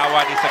pinapatawa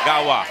ni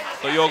Sagawa.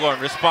 Toyogon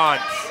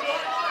responds.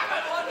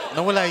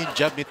 Nawala yung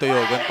jab ni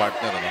Toyogon,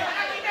 partner.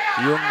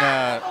 Yung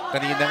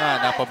kanina nga,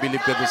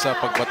 napabilib ka doon sa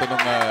pagbato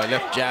ng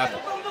left jab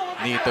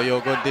ni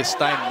Toyogon. This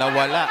time,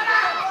 nawala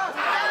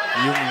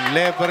yung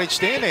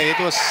leverage na yun. It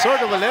was sort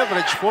of a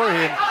leverage for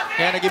him.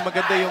 Kaya naging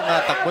maganda yung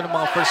takbo ng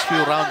mga first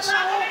few rounds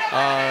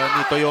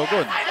ni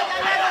Toyogon.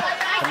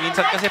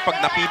 Minsan kasi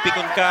pag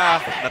napipikon ka,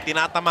 na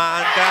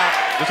tinatamaan ka,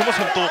 gusto mo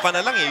suntukan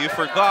na lang eh. You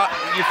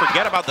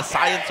forget about the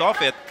science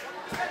of it.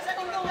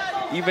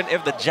 Even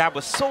if the jab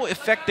was so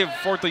effective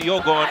for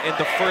Toyogon in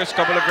the first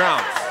couple of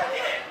rounds.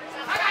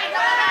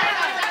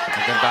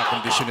 Maganda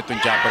kondisyon itong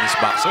Japanese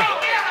boxer.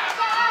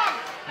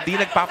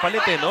 Hindi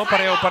nagpapalit eh, no?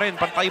 Pareho pa rin,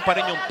 pantay pa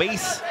rin yung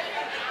pace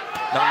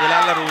ng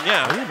nilalaro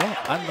niya. Ayun,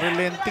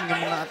 unrelenting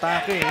yung mga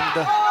atake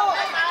and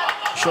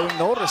showing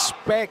no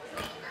respect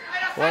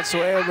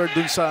whatsoever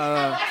dun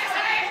sa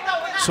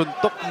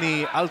suntok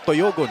ni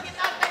Toyogon.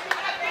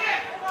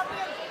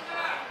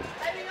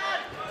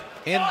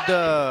 And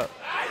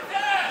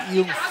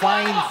yung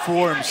fine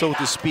form, so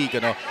to speak,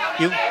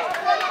 yung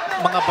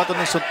mga bato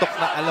ng suntok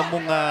na alam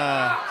mong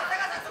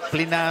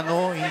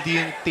plinano,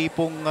 hindi yung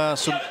tipong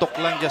suntok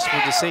lang just for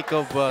the sake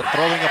of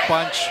throwing a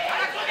punch.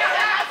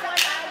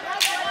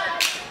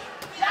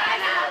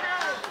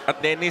 At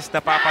Dennis,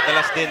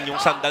 napapadalas din yung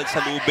sandal sa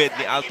lubid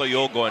ni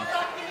Toyogon,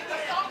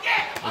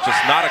 which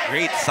is not a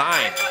great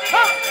sign.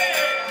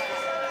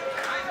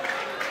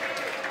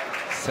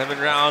 7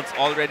 rounds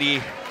already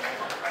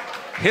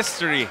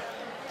history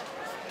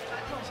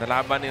sa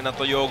laban ni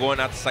Toyogon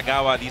at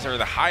Sagawa. These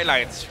are the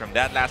highlights from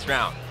that last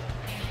round.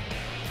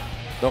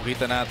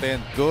 Kita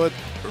natin, good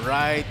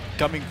right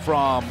coming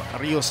from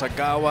Ryo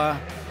Sagawa,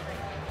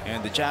 and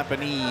the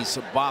Japanese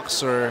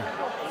boxer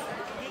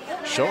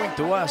showing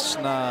to us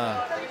na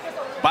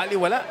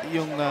baliwala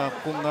yung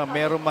kung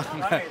meron mang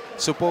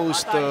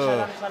supposed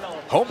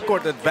home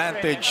court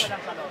advantage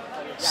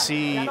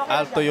si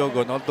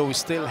Toyogon, although we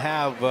still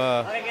have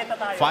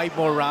 5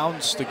 more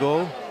rounds to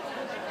go.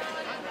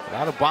 A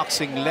lot of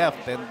boxing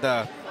left, and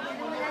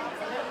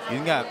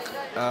yun nga,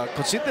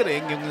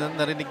 considering yung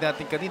narinig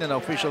natin kanina na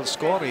official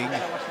scoring,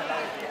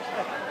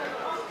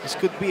 this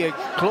could be a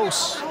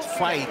close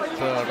fight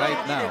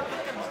right now.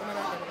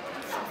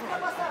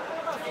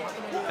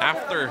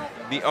 After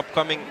the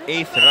upcoming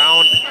 8th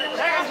round,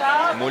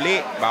 muli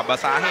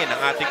babasahin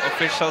ang ating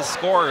official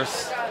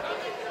scores,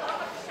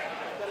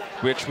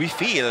 which we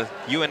feel,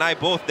 you and I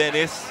both,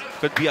 Dennis,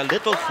 could be a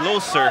little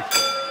closer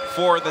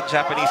for the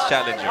Japanese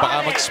challenger.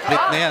 Baka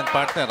mag-split na yan,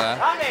 partner,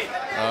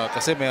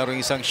 kasi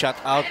mayroong isang shot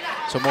out,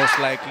 so most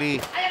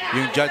likely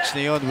yung judge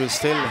na yun will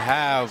still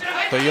have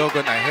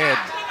Toyogon ahead,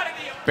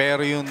 pero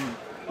yung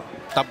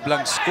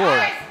tablang score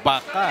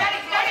baka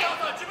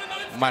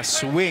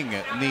maswing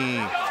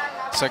ni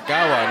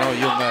Sagawa,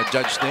 yung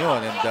judge na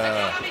yun, and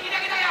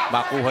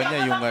makuha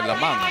niya yung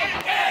lamang.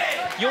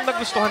 Yung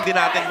nagustuhan din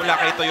natin mula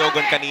kay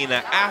Toyogon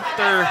kanina,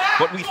 after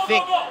what we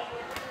think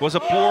was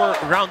a poor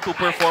round 2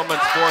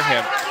 performance for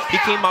him, he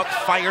came out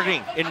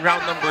firing in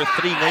round number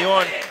 3.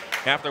 Ngayon,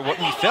 after what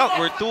we felt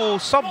were 2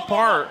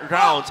 subpar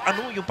rounds,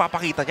 ano yung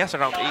papakita niya sa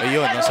round 8?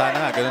 Ayun,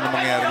 sana nga, ganun ang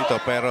mangyari dito.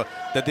 Pero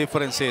the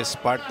difference is,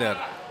 partner,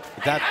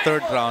 that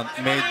 3rd round,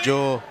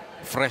 medyo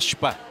fresh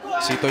pa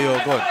si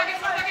Toyogon.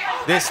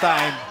 This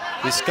time,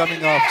 he's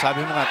coming off,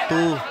 sabi mo nga,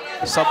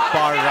 2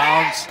 subpar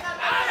rounds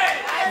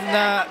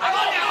na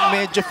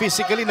medyo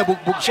physically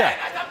nabugbog siya.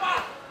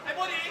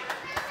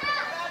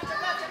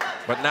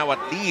 But now at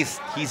least,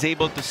 he's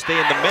able to stay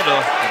in the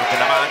middle. Pero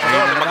kailangan siya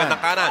doon ng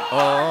magandang kanan.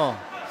 Oo.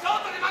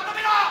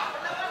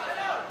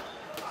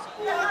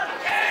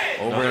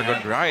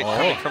 Overhead right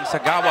coming from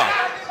Sagawa.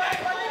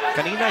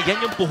 Kanina, yan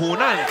yung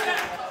puhunan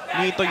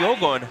ni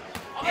Toyogon.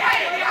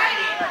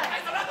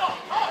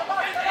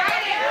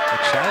 The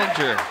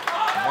challenger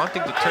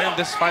wanting to turn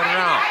this fight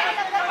around.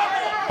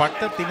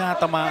 Partner,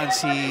 tinatamaan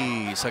si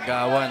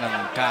Sagawa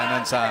ng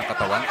kanan sa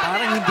katawan.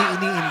 Parang hindi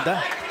iniinda,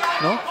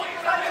 no?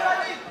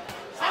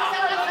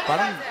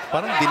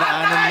 parang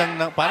dinaanan lang,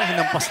 parang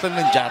hinampas lang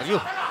ng dyaryo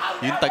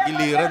yung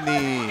tagiliran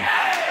ni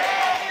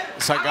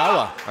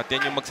Sagawa. At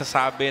yan yung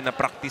magsasabi na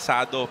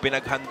praktisado,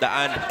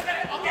 pinaghandaan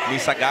ni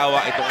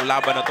Sagawa itong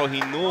laban na to.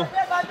 He knew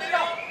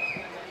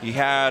he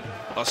had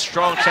a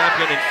strong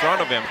champion in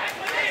front of him.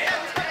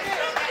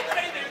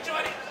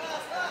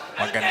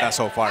 Maganda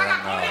so far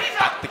ang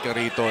taktika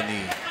rito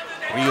ni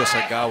Ryo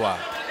Sagawa.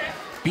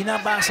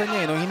 Binabasa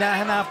niya,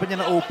 hinahanapan niya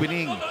ng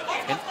opening.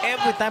 And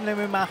every time na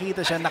may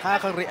makita siya,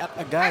 nakaka-react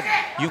agad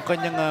yung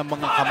kanyang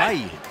mga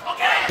kamay.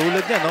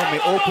 Tulad niya,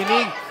 may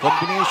opening,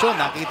 combination,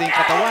 nakita yung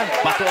katawan,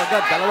 bato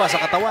agad, dalawa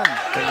sa katawan.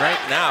 And right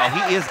now,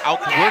 he is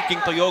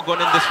outworking Toyogon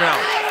in this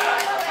round.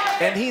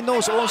 And he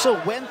knows also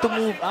when to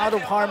move out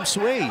of harm's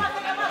way.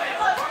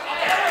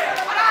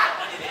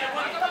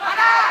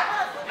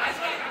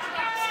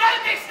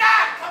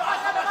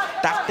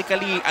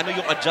 Tactically, ano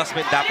yung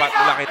adjustment dapat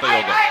mula kay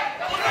Toyogon?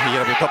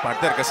 Hirap ito,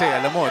 partner, kasi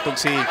alam mo, itong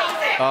si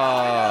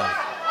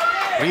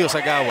Ryo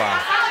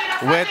Sagawa,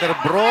 whether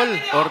brawl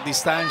or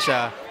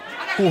distansya,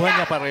 kuha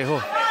niya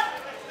pareho.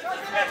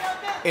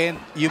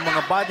 And yung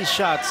mga body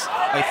shots,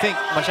 I think,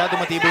 masyado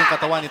matibay yung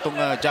katawan itong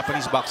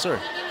Japanese boxer.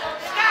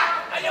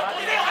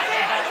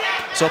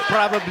 So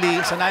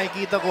probably, sa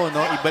nakikita ko,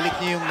 ibalik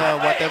niya yung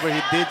whatever he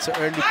did sa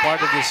early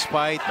part of this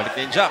fight. Balik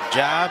niya yung jab.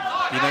 Jab,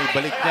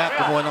 ibalik niya,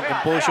 kumuha ng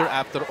composure.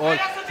 After all,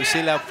 we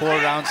still have 4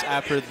 rounds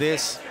after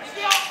this.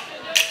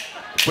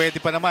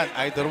 Pwede pa naman,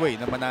 either way,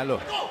 na manalo.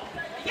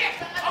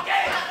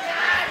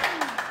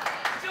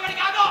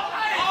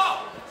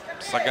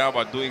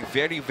 Sagawa doing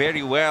very,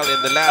 very well in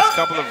the last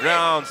couple of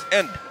rounds.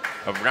 End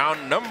of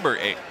round number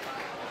 8.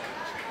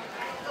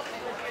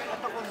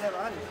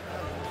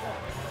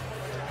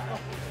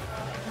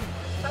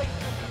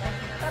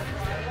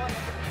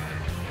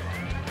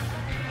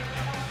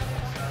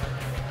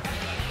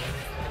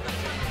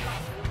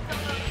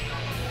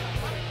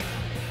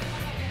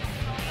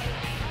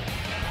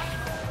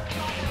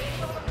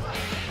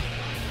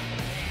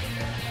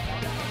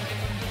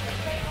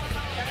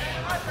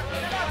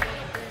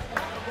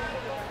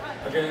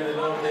 Again, the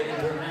Norte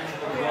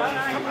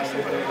International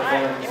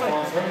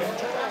sponsor,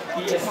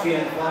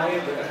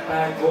 ESPN5,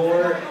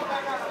 Pagor,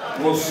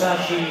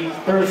 Musashi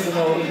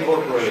Personal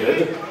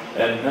Incorporated,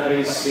 and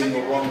Nari Singh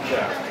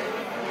Wongcha.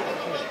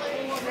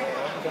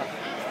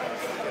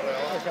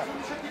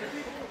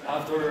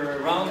 After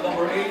round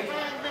number 8,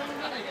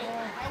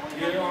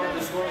 here are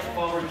the scores of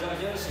our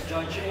judges.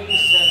 Judge A,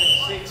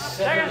 76,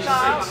 76.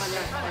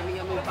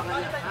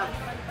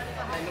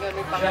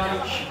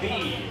 Judge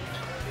B,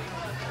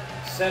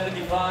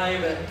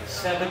 75,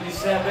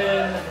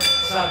 77,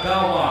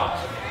 Sagawa.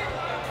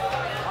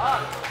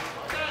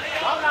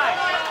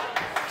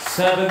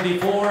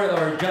 74,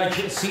 or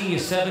Judge C,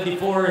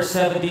 74,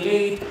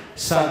 78,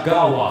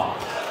 Sagawa.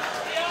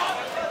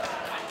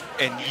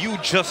 And you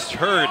just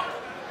heard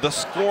the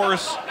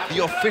scores,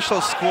 the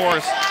official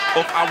scores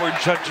of our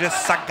judges.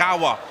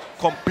 Sagawa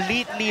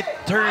completely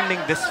turning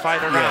this fight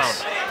around.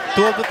 Yes.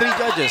 2 of the 3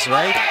 judges,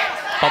 right?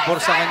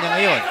 Pabor sa kanya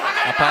ngayon.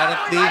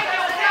 Apparently,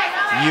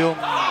 yung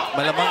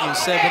malamang yung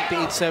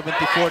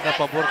 78-74 na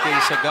pabor kay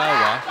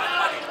Sagawa.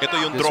 Ito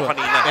yung draw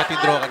kanina. Ito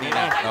yung draw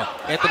kanina. No?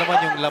 Ito naman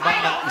yung lamang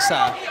ng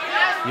isa.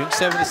 Yung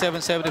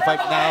 77-75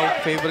 now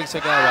favoring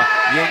Sagawa.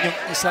 Yan yung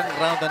isang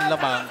round ang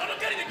lamang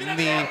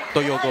ni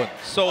Toyogon.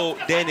 So,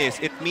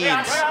 Dennis, it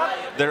means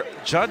the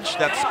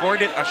judge that scored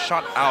it a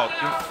shot out,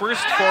 yung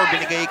first 4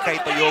 binigay kay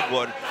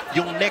Toyogon,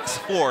 yung next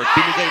 4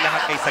 binigay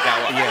lahat kay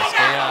Sagawa. Yes,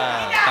 kaya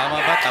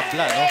tama ba?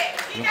 Tabla, no?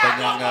 Yung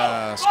kanyang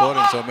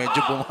scoring. So, medyo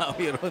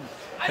bumawi ron.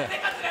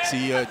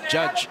 Si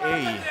Judge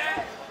A.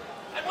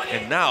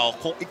 And now,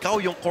 kung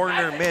ikaw yung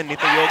corner man ni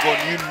Toyogon,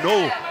 you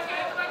know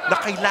na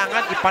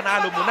kailangan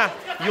ipanalo mo na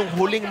yung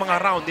huling mga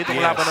round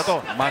nitong laban na to.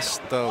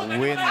 Must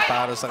win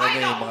para sa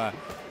kanya yung mga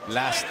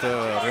last,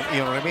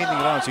 yung remaining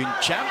rounds, yung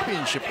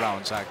championship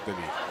rounds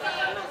actually.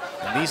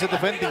 And he's a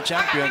defending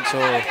champion, so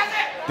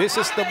this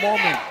is the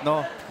moment,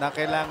 no, na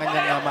kailangan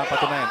niyang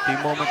mapatunayan. The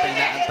moment na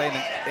inaantay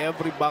ng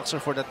every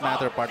boxer for that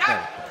matter, partner.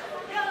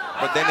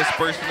 But Dennis,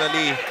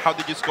 personally, how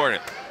did you score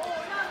it?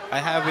 I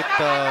have it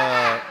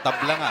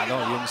tabla nga, no,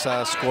 yung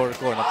sa score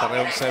ko na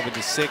parehong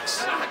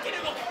 76.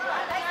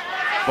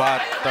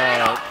 But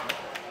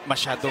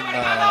masyadong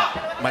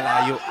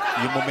malayo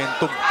yung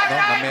momentum, no,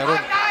 na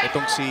meron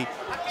itong si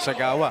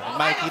Sagawa.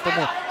 Makikita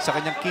mo sa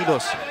kanyang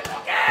kilos.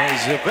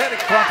 He's a very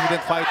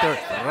confident fighter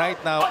right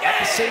now.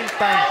 At the same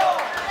time,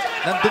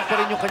 nandun pa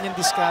rin yung kanyang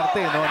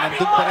diskarte, no?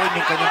 Nandun pa rin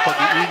yung kanyang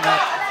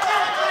pag-iingat.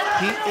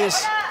 He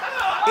is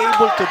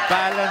able to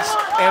balance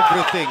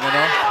everything, you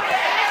know?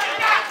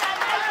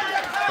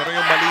 Pero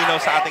yung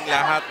malinaw sa ating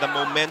lahat, the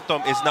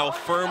momentum is now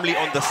firmly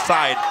on the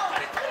side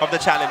of the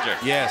challenger.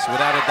 Yes,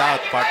 without a doubt,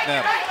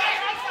 partner.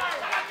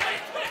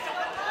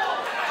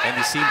 And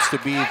he seems to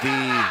be the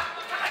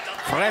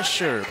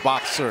fresher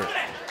boxer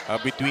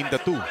between the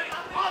two.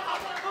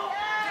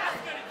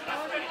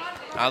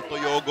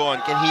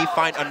 Toyogon, can he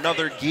find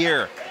another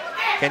gear?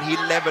 Can he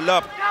level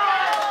up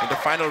in the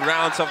final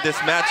rounds of this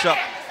matchup?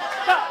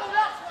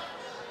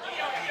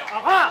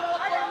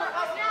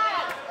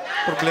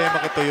 Problema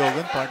kay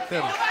Toyogon,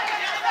 partner.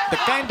 The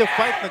kind of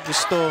fight na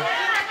gusto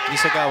ni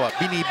Sagawa,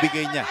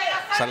 binibigay niya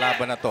sa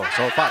laban na to.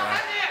 So far,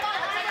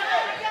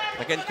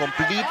 Again,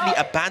 completely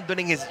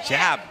abandoning his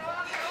jab.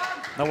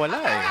 nawala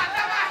eh.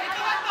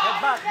 Head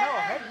back, no,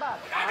 head back.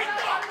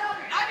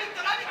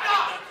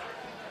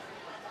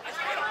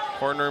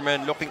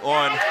 Cornerman looking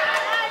on,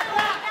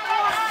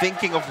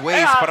 thinking of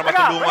ways para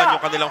matulungan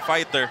yung kanilang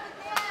fighter.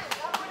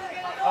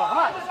 Oh, come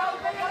on.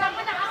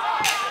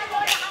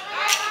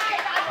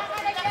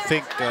 I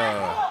think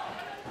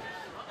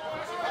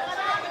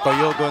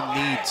Toyogon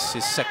needs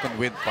his second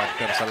win,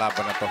 partner, sa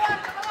laban na to.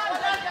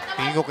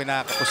 Tingin ko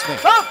kinakapos na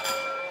eh.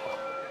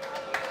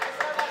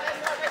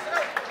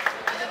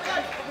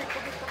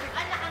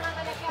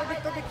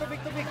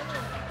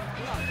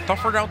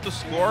 Tougher round to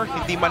score,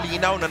 hindi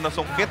malinaw na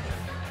nasungkit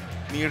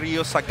ni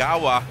Ryo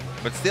Sagawa.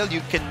 But still,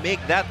 you can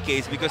make that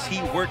case because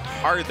he worked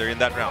harder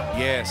in that round.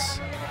 Yes.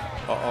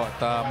 Oo,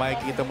 at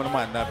makikita mo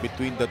naman na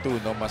between the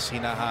two, no, mas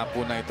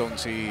hinahapo na itong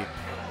si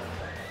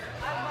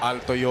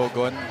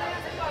Toyogon.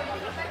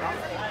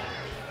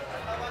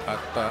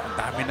 At ang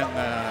dami nang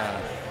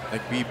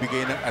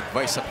nagbibigay ng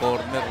advice sa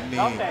corner ni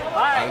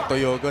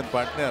Toyogon,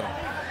 partner.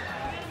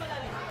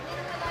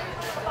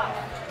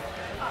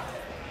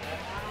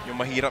 Yung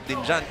mahirap din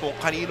dyan kung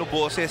kanino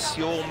boses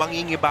yung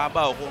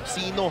mangingibabaw, kung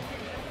sino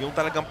yung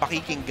talagang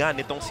pakikinggan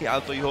itong si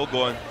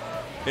Toyogon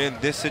in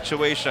this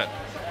situation.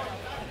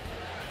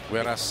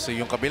 Whereas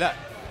yung kabila,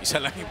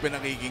 isa lang yung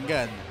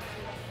pinakikinggan.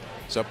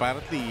 So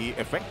apparently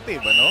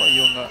effective, ano?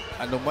 Yung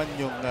anuman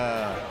yung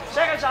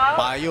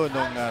payo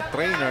ng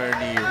trainer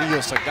ni Ryo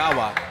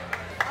Sagawa.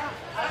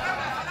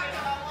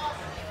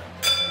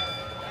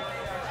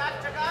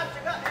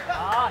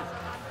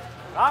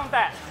 Round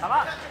 10, come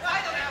on.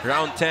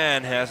 Round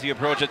 10 as we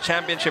approach the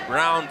championship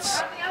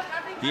rounds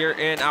here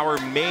in our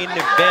main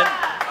event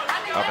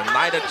of the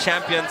Night of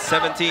Champions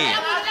 17.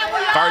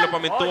 Carlo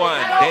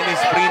Pamintuan, Dennis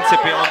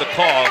Principe on the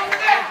call.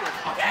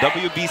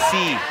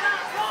 WBC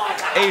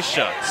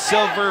Asia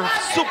Silver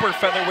Super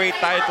Featherweight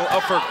title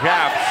up for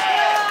grabs.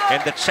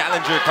 And the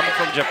challenger coming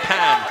from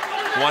Japan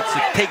wants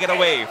to take it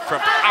away from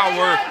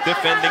our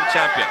defending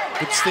champion.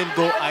 Could still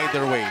go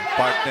either way,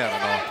 partner,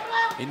 ano?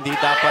 Hindi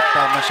dapat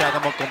masyadong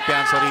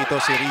magkumpiyansa rito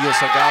si Ryo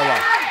Sagawa.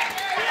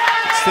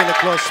 It's still a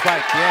close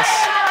fight, yes.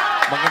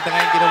 Maganda nga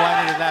yung ginawa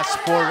niya the last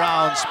 4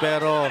 rounds,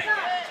 pero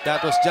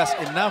that was just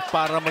enough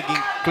para maging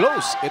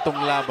close itong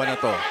laban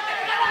na to.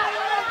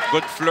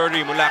 Good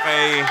flurry mula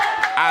kay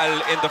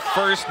Al in the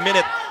first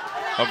minute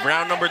of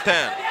round number 10.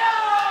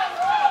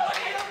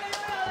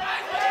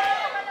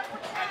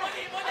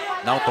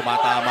 Now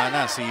tumatama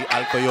na si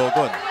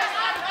Toyogon.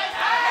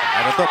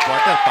 Ano to,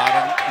 partner?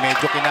 Parang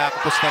medyo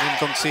kinakapos na rin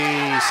itong si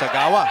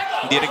Sagawa.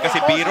 Hindi rin kasi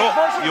biro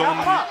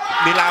yung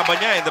nilaban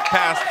niya in the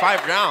past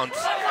 5 rounds.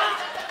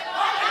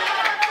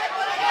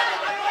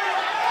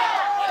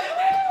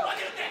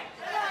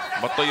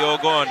 But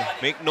Toyogon,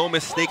 make no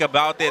mistake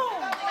about it,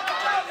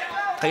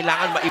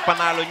 kailangan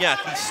maipanalo niya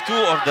at least 2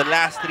 of the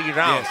last 3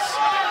 rounds. Yes.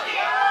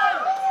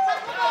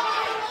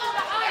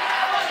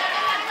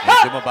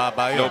 Medyo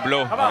mababa yun. Low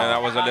blow. That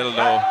was a little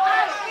low.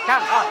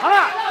 Come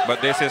on. But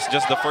this is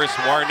just the first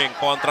warning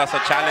kontra sa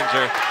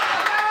challenger.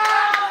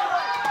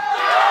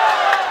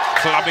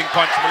 Clubbing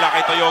punch mula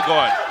kay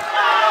Toyogon.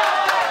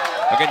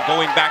 Again,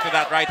 going back to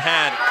that right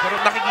hand. Pero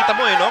nakikita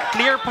mo no?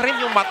 Clear pa rin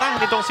yung mata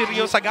nitong si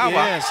Ryo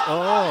Sagawa. Yes,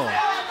 oo.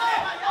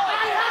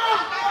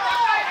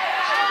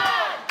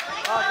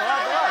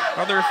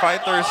 Other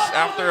fighters,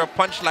 after a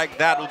punch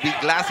like that, would be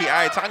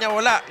glassy-eyed. Sa kanya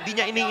wala.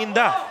 Hindi niya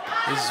iniinda.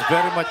 He's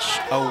very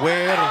much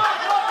aware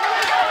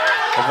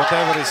of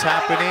whatever is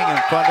happening in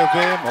front of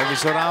him, of his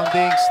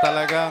surroundings.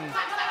 Talagang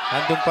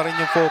nandun pa rin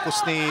yung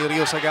focus ni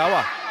Ryo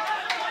Sagawa.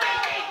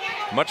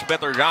 Much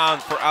better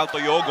round for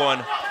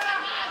Toyogon.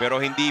 Pero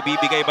hindi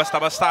bibigay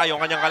basta-basta yung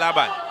kanyang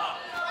kalaban.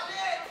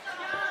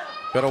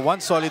 Pero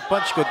one solid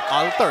punch could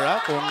alter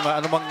kung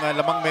anumang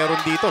lamang meron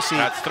dito si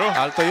That's true.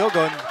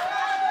 Toyogon.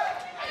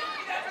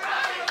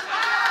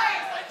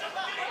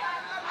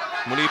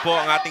 Muli po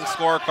ang ating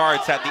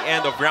scorecards at the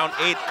end of round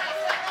 8.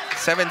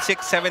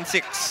 7-6,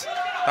 7-6.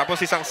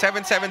 Tapos isang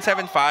 7-7,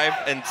 7-5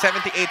 and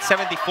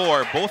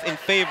 78-74, both in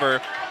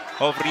favor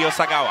of Ryo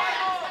Sagawa.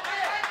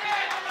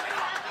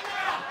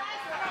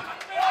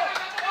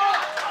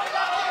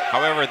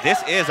 However, this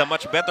is a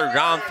much better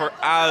round for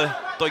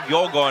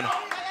Toyogon.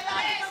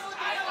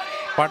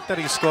 Partner,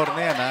 yung score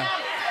na yan,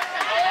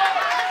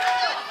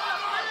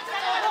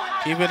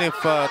 Even if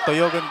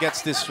Toyogon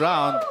gets this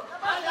round,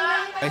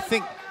 I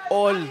think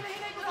all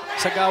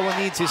Sagawa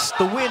needs is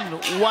to win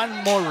one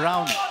more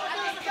round.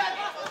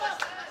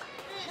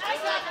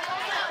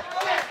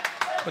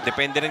 But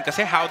depende rin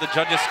kasi how the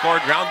judges scored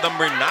round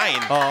number 9.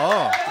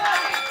 Oo.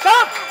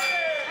 Stop!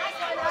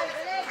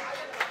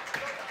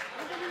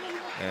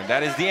 And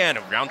that is the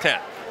end of round 10.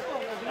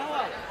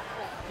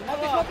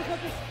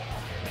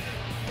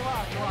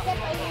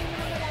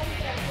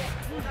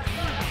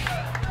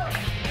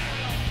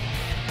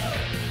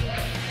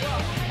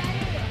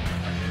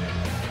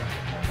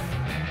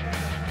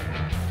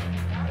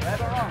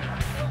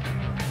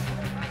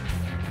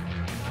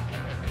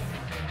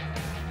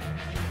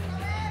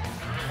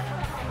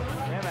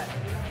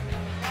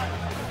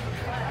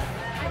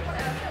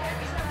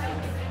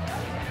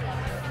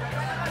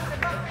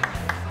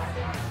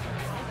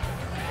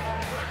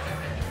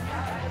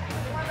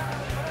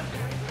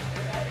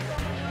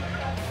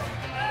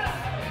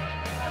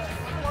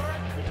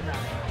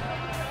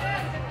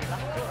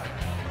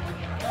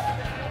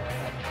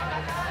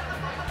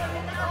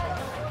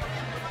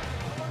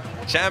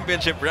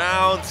 championship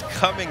rounds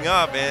coming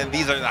up, and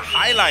these are the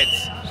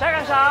highlights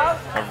Second shot.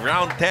 of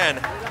round 10.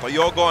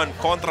 Toyogon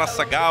contra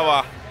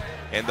Sagawa,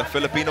 and the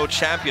Filipino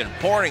champion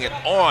pouring it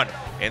on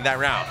in that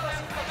round.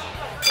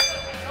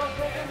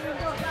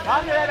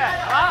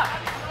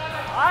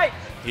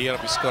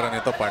 Hirap iskora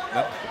nito,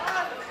 partner.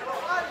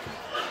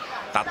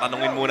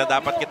 Tatanungin muna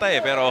dapat kita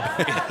pero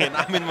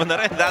inamin mo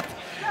na rin that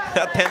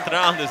 10th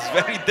round is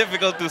very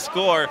difficult to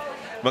score.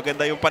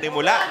 Maganda yung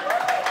panimula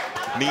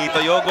ni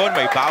Toyogon,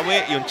 may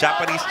bawi yung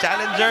Japanese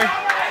challenger.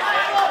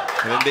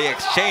 And then they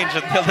exchange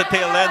until the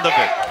tail end of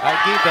it. I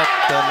give that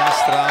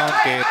last round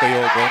kay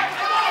Toyogon,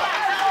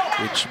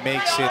 which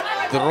makes it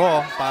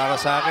draw para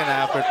sa akin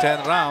after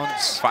 10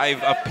 rounds.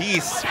 5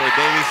 apiece for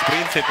Dennis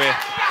Principe.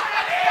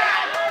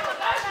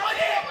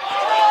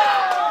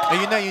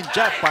 Ayun na yung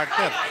jab,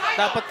 partner.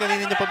 Dapat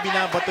kanina niya pa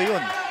binabato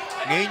yun.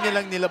 Ngayon niya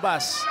lang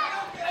nilabas.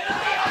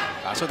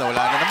 Kaso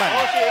nawala na naman.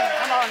 Pushing.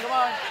 Come on, come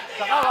on.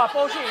 Sagawa,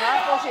 pushing, ha?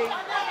 Pushing.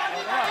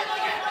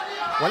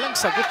 Walang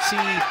sagot si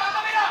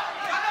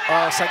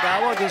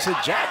Sagawa dun sa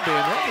jab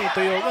no? Ni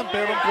Toyogon.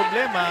 Pero ang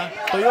problema,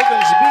 Toyogon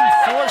is being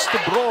forced to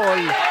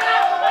brawl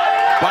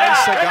by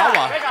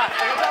Sagawa.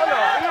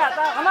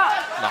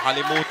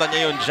 Nakalimutan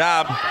niya yung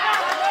jab.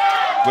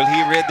 Will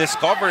he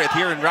rediscover it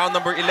here in round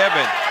number 11?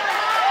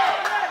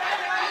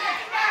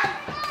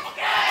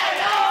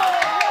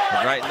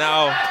 But right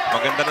now,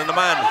 maganda na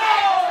naman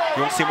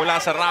yung simula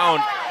sa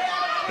round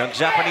ng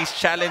Japanese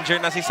challenger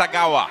na si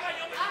Sagawa.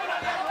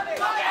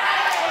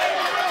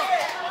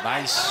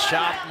 Nice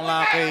shot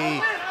mula kay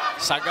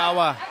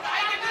Sagawa.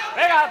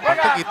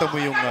 Pagkakita mo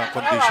yung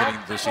conditioning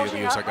to si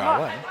Ryo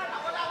Sagawa.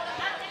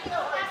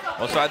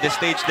 Also at this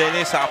stage,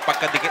 Dennis, sa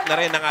pagkadikit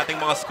na rin ng ating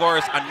mga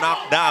scores, a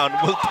knockdown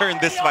will turn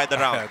this fight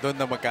around. Doon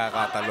na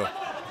magkakatalo.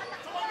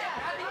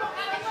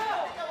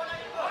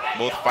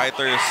 Both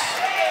fighters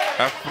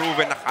have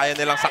proven na kaya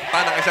nilang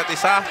saktan ang isa't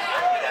isa.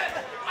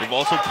 They've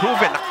also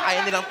proven na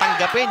kaya nilang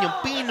tanggapin yung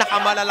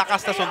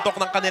pinakamalalakas na suntok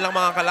ng kanilang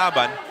mga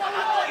kalaban.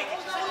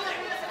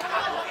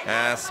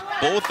 As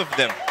both of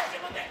them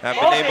have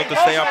been able to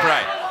stay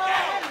upright.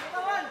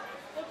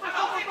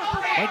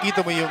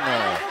 Makikita mo yung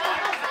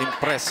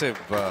impressive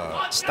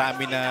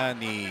stamina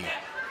ni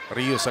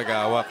Ryo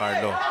Sagawa,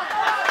 Carlo.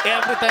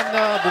 Every time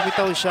na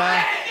bumitaw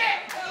siya,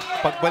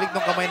 pagbalik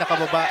ng kamay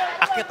nakababa,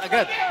 akit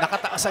agad,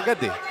 nakataas agad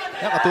eh.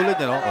 Yan, katulad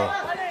niya, no? Oh.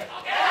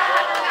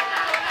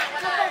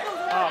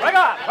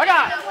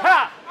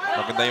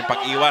 Maganda yung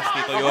pag-iwas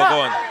ni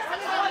Toyogon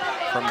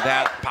from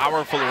that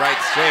powerful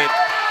right straight.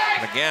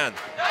 And again,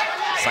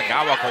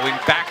 Sagawa going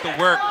back to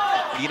work.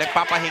 Hindi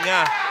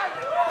nagpapahinga.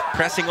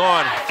 Pressing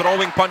on,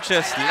 throwing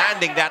punches,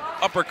 landing that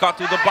uppercut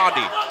to the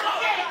body.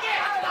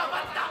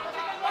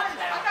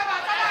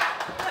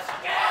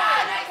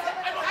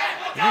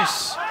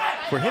 Yes,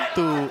 for him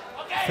to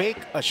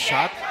fake a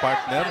shot,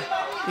 partner,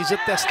 is a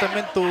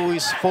testament to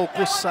his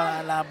focus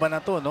sa laban na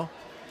to, no?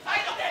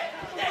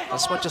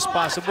 As much as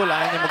possible,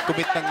 ayaw niya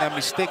mag-commit ng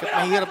mistake at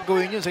mahirap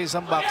gawin yun sa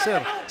isang boxer.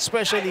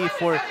 Especially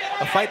for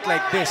a fight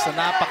like this na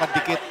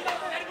napakadikit.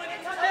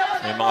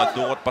 May mga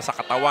dukot pa sa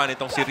katawan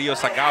itong si Ryo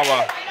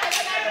Sagawa.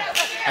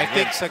 I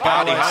think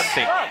Sagawa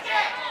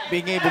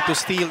being able to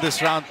steal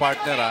this round,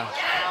 partner,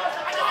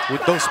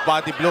 with those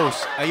body blows.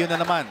 Ayun na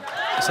naman.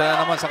 Isa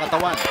na naman sa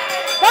katawan.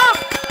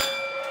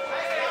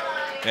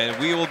 And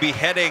we will be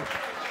heading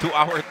to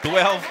our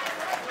 12th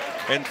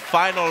and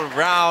final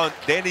round.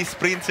 Dennis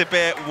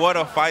Principe, what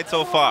a fight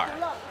so far.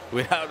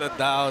 Without a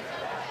doubt,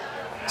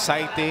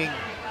 exciting.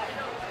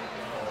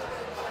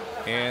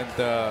 And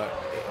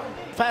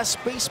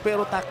fast-paced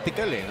pero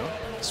tactical, no?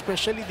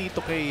 Especially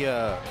dito kay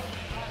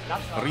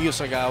Ryo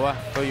Sagawa.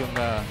 Ito yung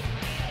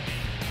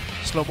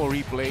slow-mo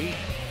replay.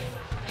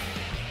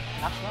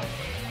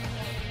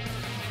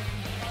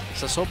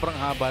 Sa sobrang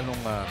haba nung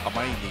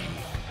kamay ni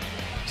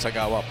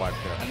Sagawa,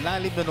 partner. Ang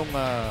lalim na nung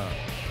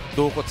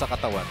dukot sa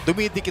katawan.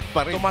 Dumidikit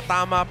pa rin.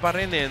 Tumatama pa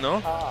rin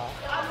no?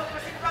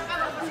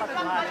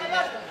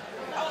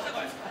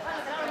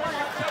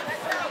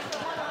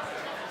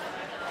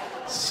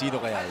 Sino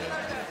kaya yun?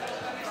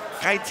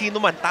 Kahit sino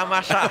man,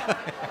 tama siya.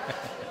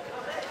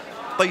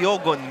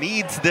 Toyogon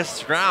needs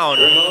this round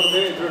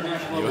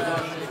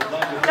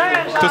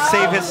to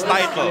save his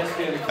title.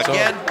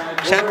 Again,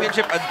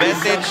 championship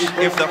advantage.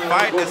 If the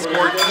fight is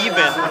scored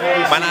even,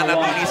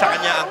 mananatili sa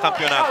kanya ang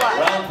kampyonato.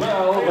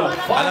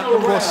 Alam mo,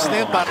 boss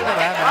na yun, partner,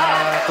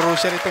 na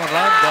crucial itong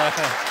round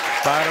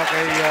para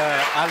kay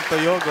Al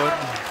Toyogon.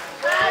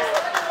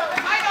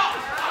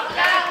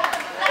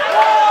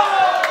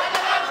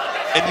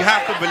 And you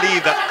have to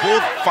believe that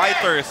both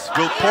fighters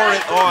will pour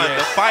it on. Yes.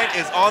 The fight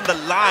is on the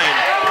line.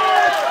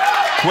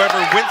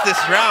 Whoever wins this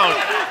round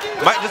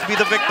might just be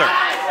the victor.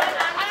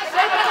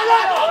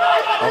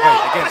 Okay,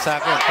 again, sa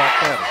akin,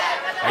 partner.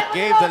 I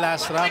gave the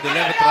last round, the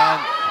 11th round,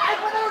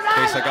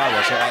 kay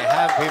Sagawa. So I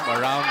have him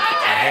around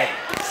ahead.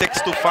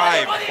 6-5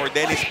 for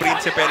Dennis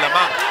Principe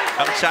lamang,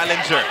 ang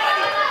challenger.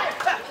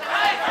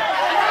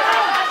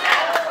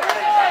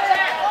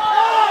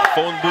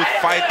 Phone booth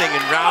fighting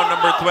in round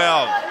number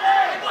 12.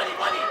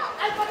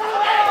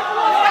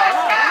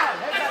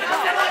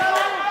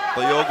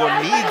 Toyogon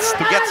needs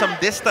to get some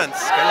distance.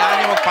 Kailangan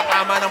niya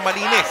magpatama ng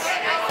malinis.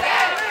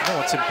 No,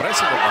 what's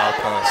impressive about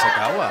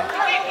Sagawa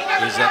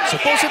is that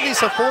supposedly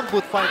sa phone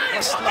booth fight,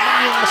 mas naman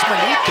yung mas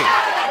maliit eh.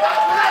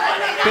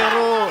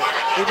 Pero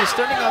it is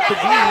turning out to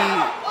be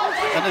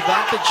an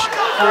advantage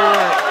for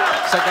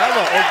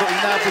Sagawa, although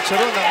inabot siya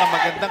ron ng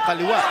magandang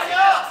kaliwa.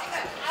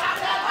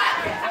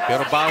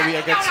 Pero bawi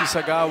agad si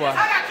Sagawa.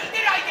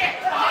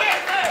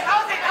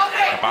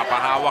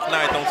 Napapahawak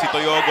na itong si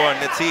Toyogon.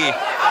 Let's see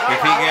if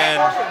he can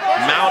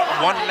mount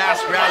one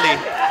last rally.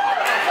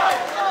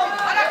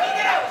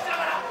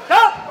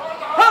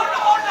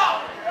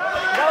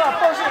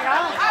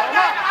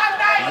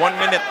 1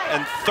 minute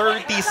and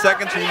 30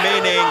 seconds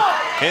remaining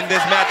in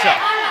this matchup.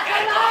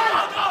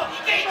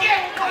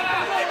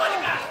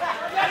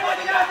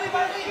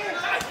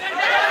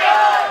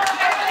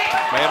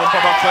 Mayroon pa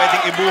bang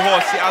pwedeng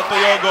ibuhos si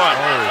Toyogon?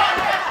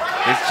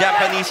 His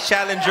Japanese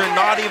challenger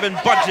not even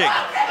budging.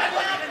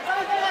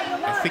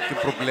 I think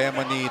yung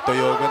problema ni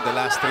Toyogon the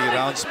last 3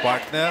 rounds,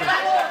 partner,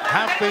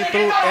 halfway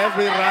through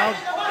every round,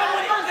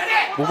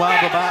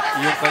 bumababa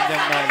yung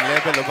kanyang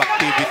level of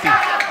activity.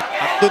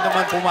 At doon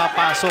naman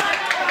pumapasok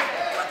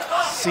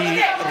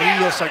si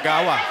Rio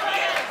Sagawa.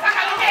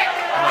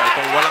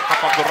 Ito walang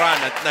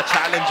kapaguran at na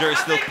challenger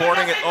still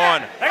pouring it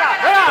on.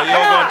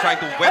 Toyogon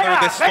trying to weather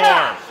this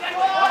storm.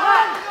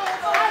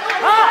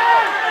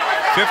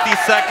 50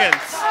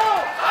 seconds.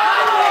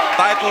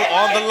 Title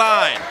on the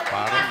line.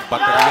 Parang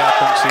baterya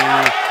tong si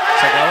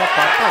Sagawa,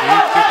 partner. He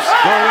keeps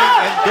going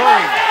and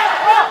going.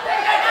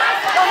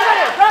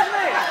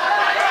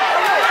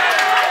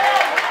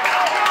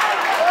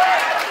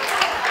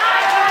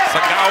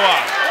 Sagawa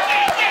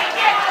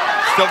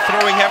still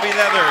throwing heavy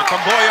leather.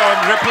 Toyogon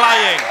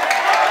replying.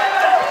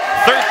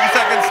 30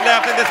 seconds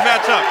left in this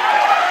matchup.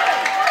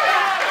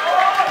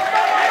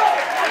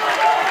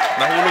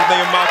 Nahulog na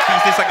yung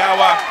mouthpiece ni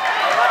Sagawa.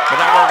 But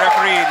our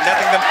referee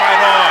letting them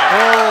fight on.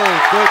 Oh,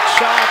 good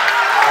shot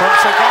from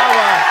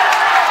Sagawa.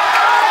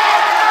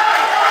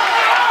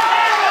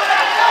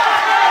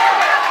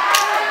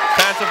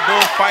 Fans of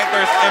both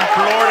fighters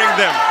imploring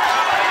them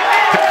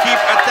to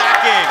keep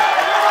attacking.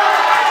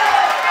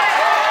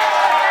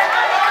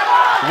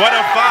 What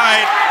a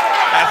fight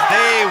as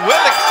they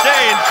will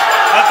exchange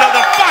until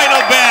the final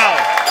bell.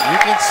 You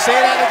can say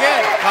that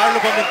again, Carlo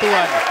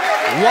Pamintuan.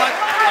 What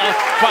a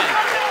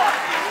fight.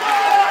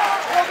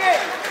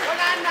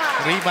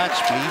 Rematch,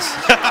 please.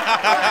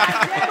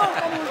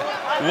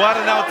 What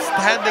an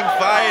outstanding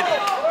fight.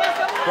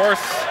 Of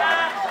course,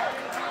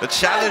 the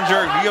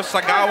challenger, Rio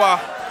Sagawa,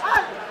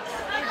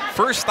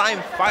 first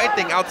time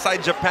fighting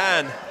outside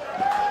Japan.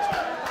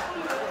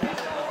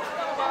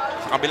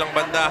 Sa kabilang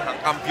banda, ang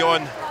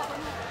kampiyon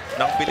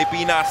ng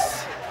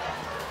Pilipinas,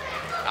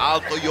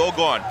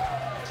 Toyogon.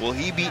 Will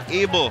he be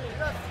able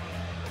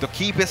to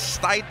keep his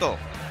title?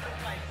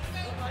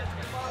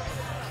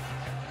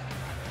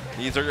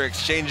 These are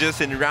exchanges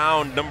in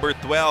round number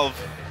 12.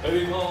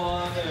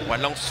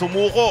 Walang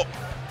sumuko.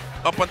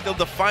 Up until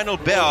the final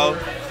bell,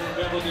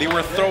 they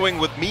were throwing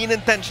with mean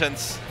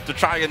intentions to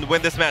try and win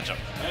this matchup.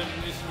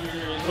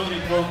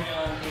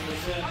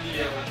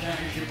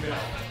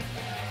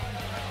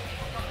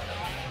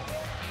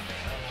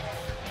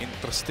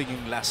 Interesting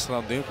yung last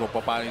round din kung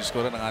paano yung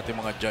score ng ating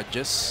mga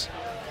judges.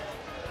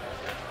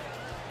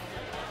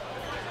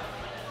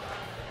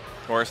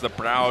 Of course, the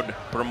proud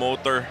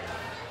promoter,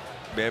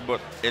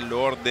 Bebot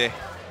Elorde.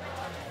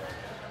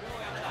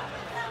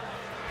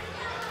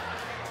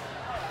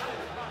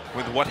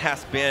 With what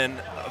has been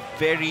a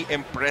very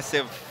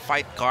impressive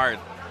fight card,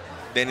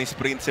 Dennis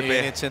Principe.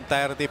 In its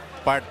entirety,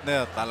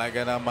 partner,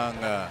 talaga namang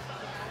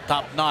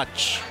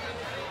top-notch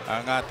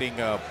ang ating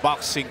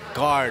boxing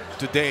card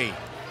today.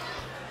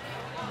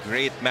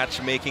 Great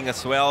matchmaking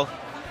as well.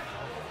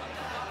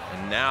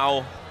 And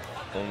now,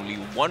 only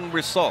one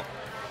result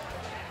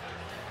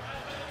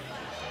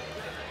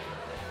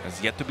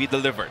has yet to be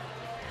delivered.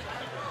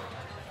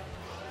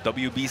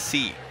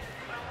 WBC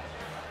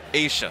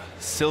Asia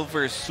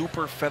Silver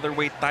Super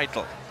Featherweight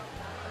title.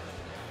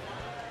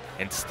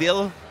 And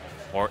still,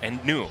 and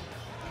new,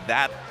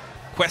 that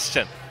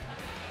question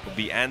will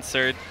be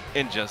answered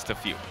in just a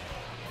few.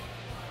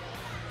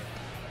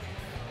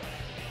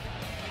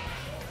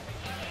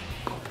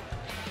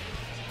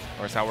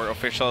 Of course, our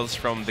officials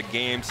from the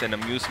Games and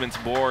Amusements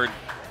Board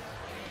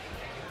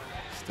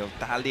still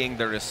tallying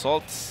the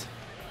results.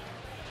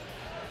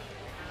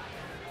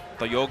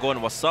 Toyogon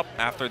was up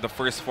after the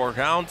first 4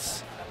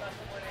 rounds.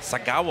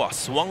 Sagawa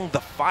swung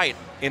the fight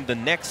in the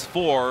next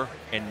 4,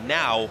 and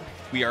now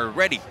we are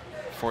ready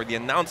for the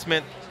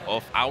announcement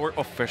of our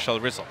official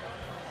result.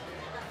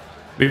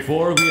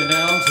 Before we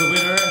announce the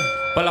winner,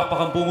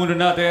 palakpakan po muna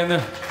natin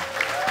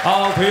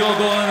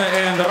Toyogon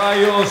and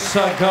Rio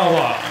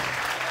Sagawa.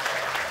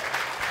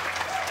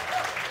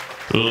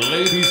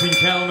 Ladies and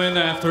gentlemen,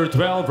 after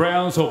 12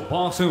 rounds of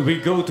boxing, we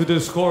go to the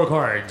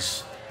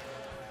scorecards.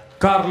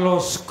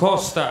 Carlos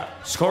Costa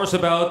scores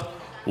about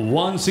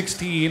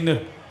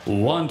 116-112.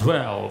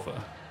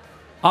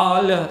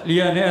 Al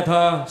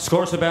Lianeta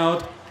scores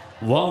about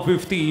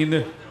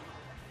 115-112.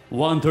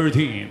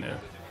 113.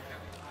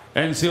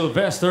 And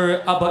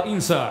Sylvester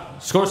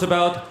Abainsa scores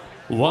about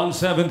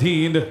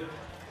 117,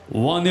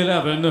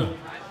 111.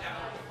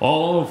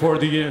 All for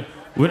the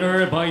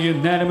winner by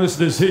unanimous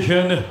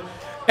decision.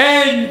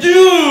 And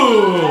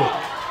you,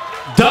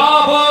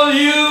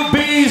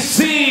 WBC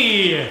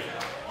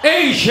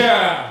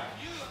Asia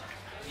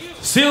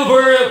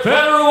Silver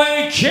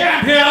Featherweight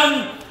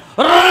Champion,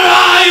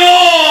 Ryo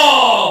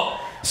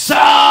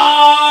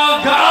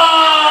Sagawa!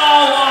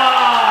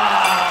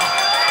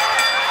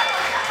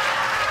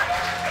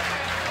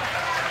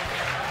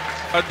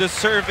 A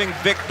deserving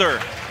victor,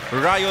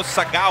 Ryo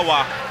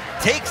Sagawa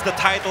takes the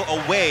title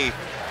away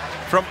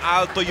from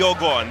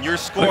Toyogon. Your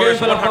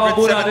scores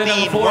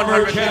 117,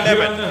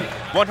 111,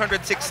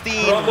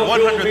 116,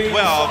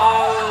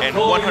 112, and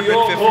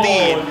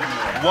 115,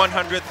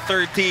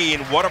 113.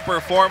 What a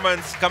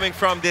performance coming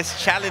from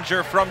this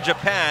challenger from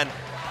Japan,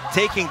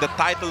 taking the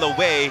title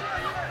away.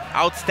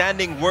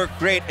 Outstanding work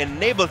rate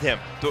enabled him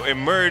to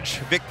emerge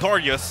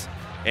victorious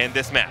in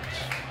this match.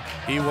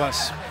 He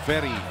was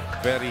very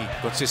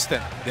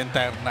consistent the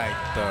entire night,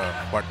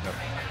 partner.